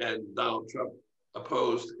Clinton and Donald Trump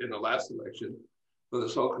opposed in the last election, for the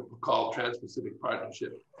so-called Trans-Pacific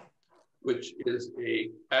Partnership, which is a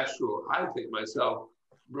actual, I think myself,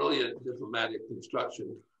 brilliant diplomatic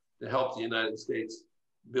construction to help the United States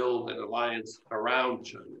build an alliance around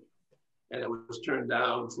China. And it was turned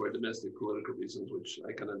down for domestic political reasons, which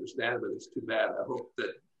I can understand, but it's too bad.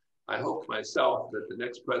 I hope myself that the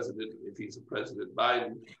next president, if he's a President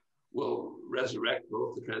Biden, will resurrect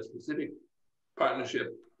both the Trans-Pacific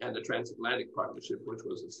Partnership and the Transatlantic Partnership, which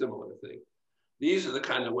was a similar thing. These are the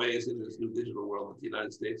kind of ways in this new digital world that the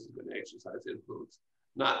United States is going to exercise influence,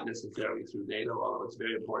 not necessarily through NATO, although it's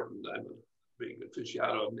very important. I'm a big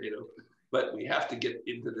aficionado of NATO, but we have to get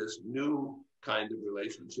into this new kind of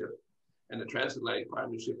relationship. And the Transatlantic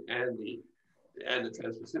Partnership and the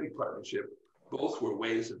Trans-Pacific Partnership both were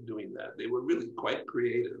ways of doing that. They were really quite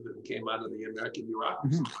creative and came out of the American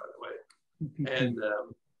bureaucracy, by the way. And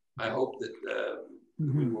I hope that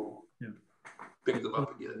we will pick them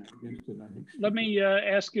up again. Let me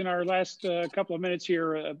ask in our last couple of minutes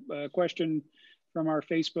here a question from our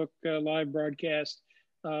Facebook live broadcast.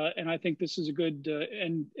 And I think this is a good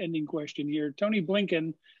ending question here. Tony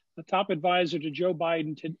Blinken, the top advisor to Joe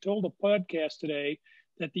Biden, told a podcast today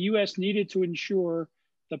that the U.S. needed to ensure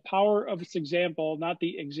the power of its example, not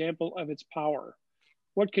the example of its power.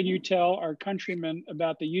 What can you tell our countrymen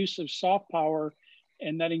about the use of soft power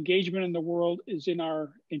and that engagement in the world is in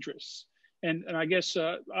our interests? And I guess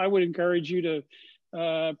I would encourage you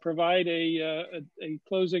to provide a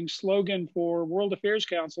closing slogan for World Affairs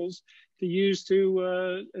Councils to use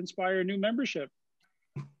to inspire new membership.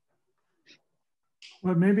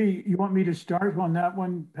 Well, maybe you want me to start on that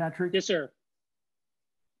one, Patrick? Yes, sir.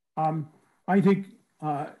 I think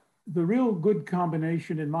the real good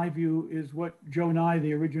combination, in my view, is what Joe Nye,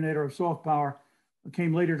 the originator of soft power,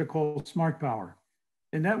 came later to call smart power.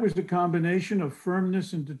 And that was the combination of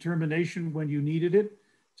firmness and determination when you needed it,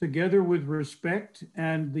 together with respect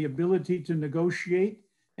and the ability to negotiate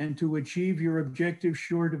and to achieve your objective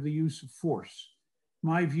short of the use of force.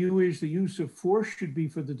 My view is the use of force should be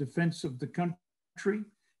for the defense of the country,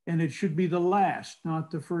 and it should be the last,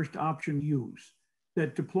 not the first option used.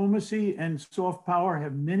 That diplomacy and soft power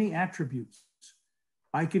have many attributes.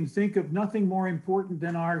 I can think of nothing more important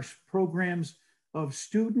than our programs of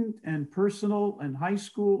student and personal and high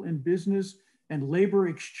school and business and labor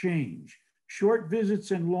exchange, short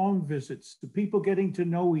visits and long visits, the people getting to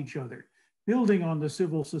know each other, building on the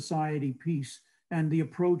civil society piece and the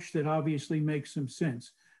approach that obviously makes some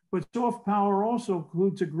sense. But soft power also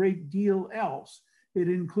includes a great deal else. It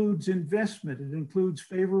includes investment, it includes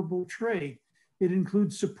favorable trade, it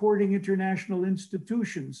includes supporting international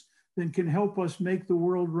institutions that can help us make the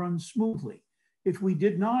world run smoothly. If we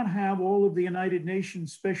did not have all of the United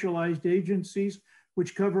Nations specialized agencies,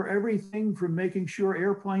 which cover everything from making sure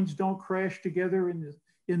airplanes don't crash together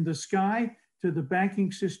in the sky, to the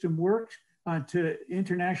banking system works, to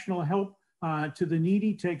international help to the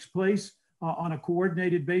needy takes place on a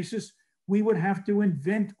coordinated basis, we would have to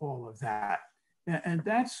invent all of that. And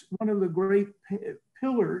that's one of the great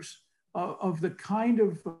pillars of the kind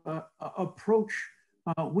of approach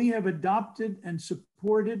we have adopted and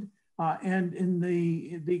supported And in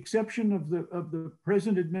the exception of the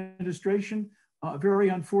present administration, very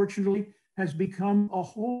unfortunately, has become a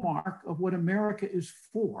hallmark of what America is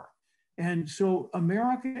for. And so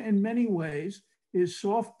America, in many ways, is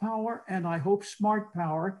soft power and I hope smart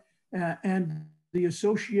power. And the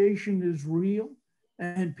association is real.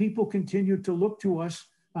 And people continue to look to us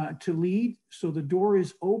to lead. So the door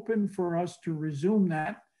is open for us to resume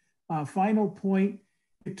that. Final point,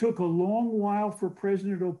 it took a long while for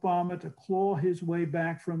President Obama to claw his way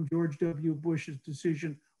back from George W. Bush's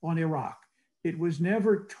decision on Iraq. It was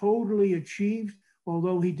never totally achieved,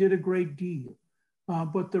 although he did a great deal.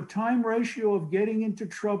 But the time ratio of getting into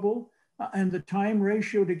trouble and the time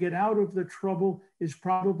ratio to get out of the trouble is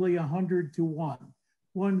probably 100 to 1.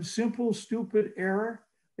 One simple, stupid error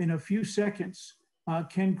in a few seconds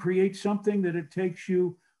can create something that it takes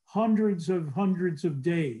you hundreds of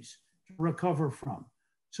days to recover from.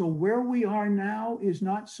 So where we are now is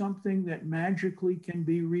not something that magically can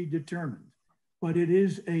be redetermined, but it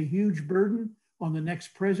is a huge burden on the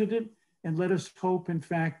next president. And let us hope, in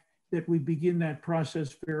fact, that we begin that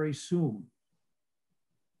process very soon.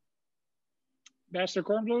 Ambassador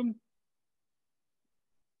Kornblum?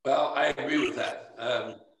 Well, I agree with that.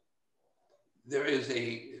 There is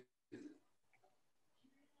a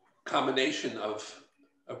combination of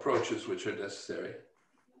approaches which are necessary.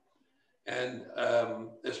 And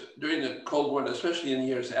during the Cold War, and especially in the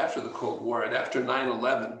years after the Cold War and after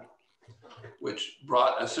 9/11, which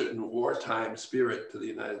brought a certain wartime spirit to the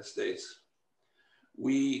United States,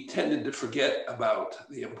 we tended to forget about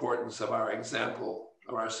the importance of our example,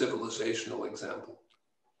 of our civilizational example.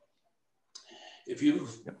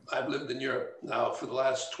 I've lived in Europe now for the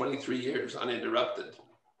last 23 years uninterrupted.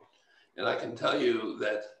 And I can tell you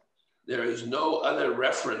that there is no other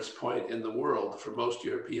reference point in the world for most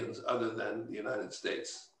Europeans other than the United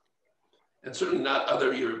States. And certainly not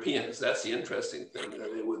other Europeans. That's the interesting thing.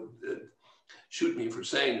 They would shoot me for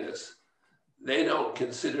saying this. They don't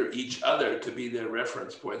consider each other to be their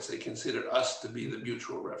reference points. They consider us to be the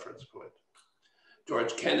mutual reference point.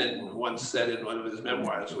 George Kennan once said in one of his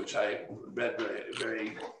memoirs, which I read very,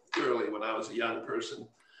 very thoroughly when I was a young person,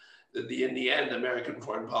 that in the end, American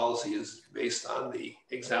foreign policy is based on the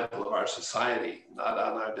example of our society, not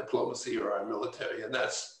on our diplomacy or our military. And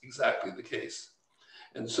that's exactly the case.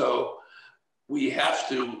 And so we have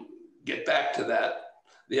to get back to that.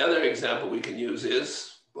 The other example we can use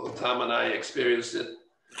is, both Tom and I experienced it,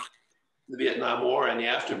 the Vietnam War and the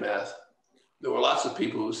aftermath. There were lots of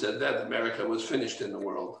people who said that America was finished in the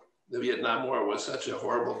world. The Vietnam War was such a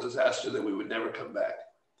horrible disaster that we would never come back.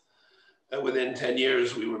 And within 10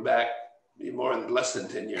 years, we were back, less than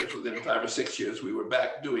 10 years, within 5 or 6 years, we were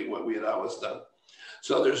back doing what we had always done.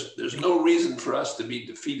 So there's no reason for us to be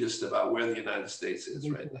defeatist about where the United States is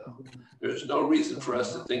right now. There's no reason for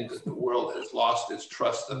us to think that the world has lost its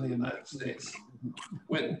trust of the United States.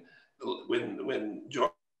 When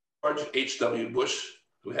George H.W. Bush,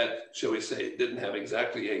 who had, shall we say, didn't have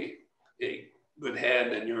exactly a good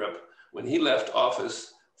hand in Europe, when he left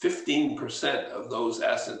office, 15% of those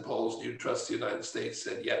asked in polls, do you trust the United States,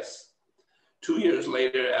 said yes. 2 years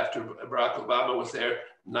later, after Barack Obama was there,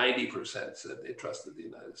 90% said they trusted the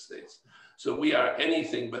United States. So we are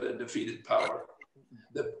anything but a defeated power.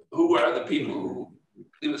 Who are the people who,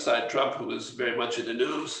 leave aside Trump, who is very much in the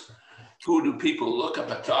news, who do people look up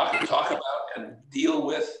and talk about and deal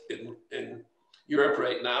with in Europe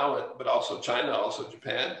right now, but also China, also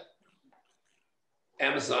Japan?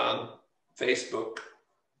 Amazon, Facebook,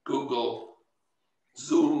 Google,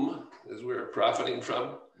 Zoom, as we're profiting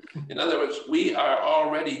from. In other words, we are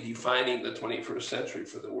already defining the 21st century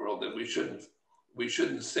for the world, and we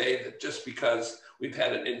shouldn't say that just because we've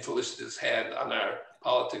had an infelicitous hand on our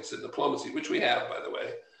politics and diplomacy, which we have, by the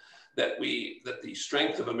way, that the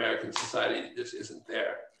strength of American society just isn't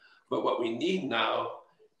there. But what we need now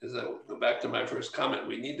is, I go back to my first comment,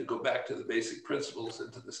 we need to go back to the basic principles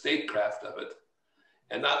and to the statecraft of it,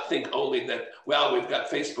 and not think only that, well, we've got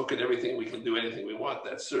Facebook and everything, we can do anything we want.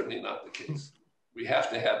 That's certainly not the case. We have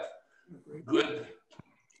to have good,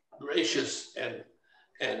 gracious, and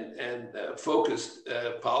focused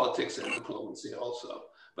politics and diplomacy also.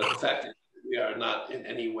 But the fact is, we are not in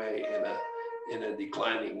any way in a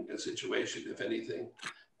declining situation. If anything,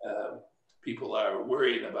 people are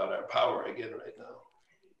worried about our power again right now.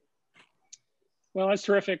 Well, that's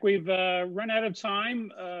terrific. We've run out of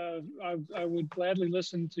time. I would gladly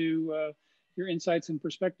listen to your insights and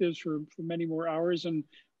perspectives for many more hours, and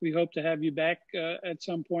we hope to have you back at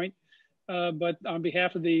some point. But on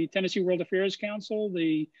behalf of the Tennessee World Affairs Council,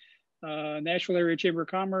 the Nashville Area Chamber of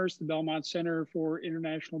Commerce, the Belmont Center for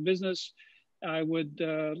International Business, I would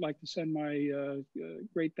like to send my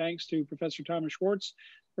great thanks to Professor Thomas-Schwartz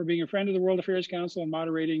for being a friend of the World Affairs Council and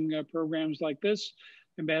moderating programs like this,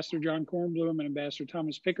 Ambassador John Kornblum and Ambassador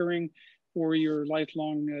Thomas Pickering for your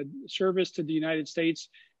lifelong service to the United States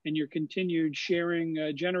and your continued sharing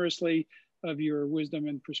generously of your wisdom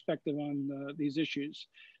and perspective on these issues.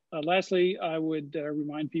 Lastly, I would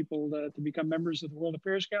remind people to become members of the World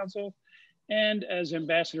Affairs Council. And as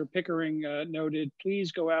Ambassador Pickering noted,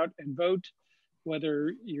 please go out and vote.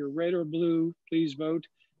 Whether you're red or blue, please vote.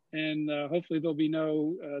 And hopefully there'll be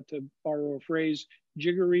no, to borrow a phrase,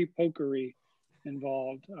 jiggery-pokery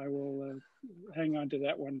involved. I will hang on to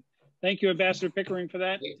that one. Thank you, Ambassador Pickering, for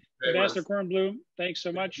that. Ambassador Kornblum, thanks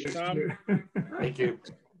so much. Tom. Thank you.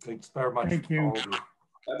 Thanks very much. Thank you.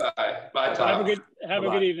 Bye-bye. Bye, Tom. Have a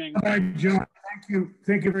good evening. Bye, John. Thank you.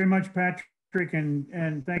 Thank you very much, Patrick,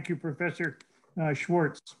 and thank you, Professor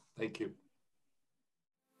Schwartz. Thank you.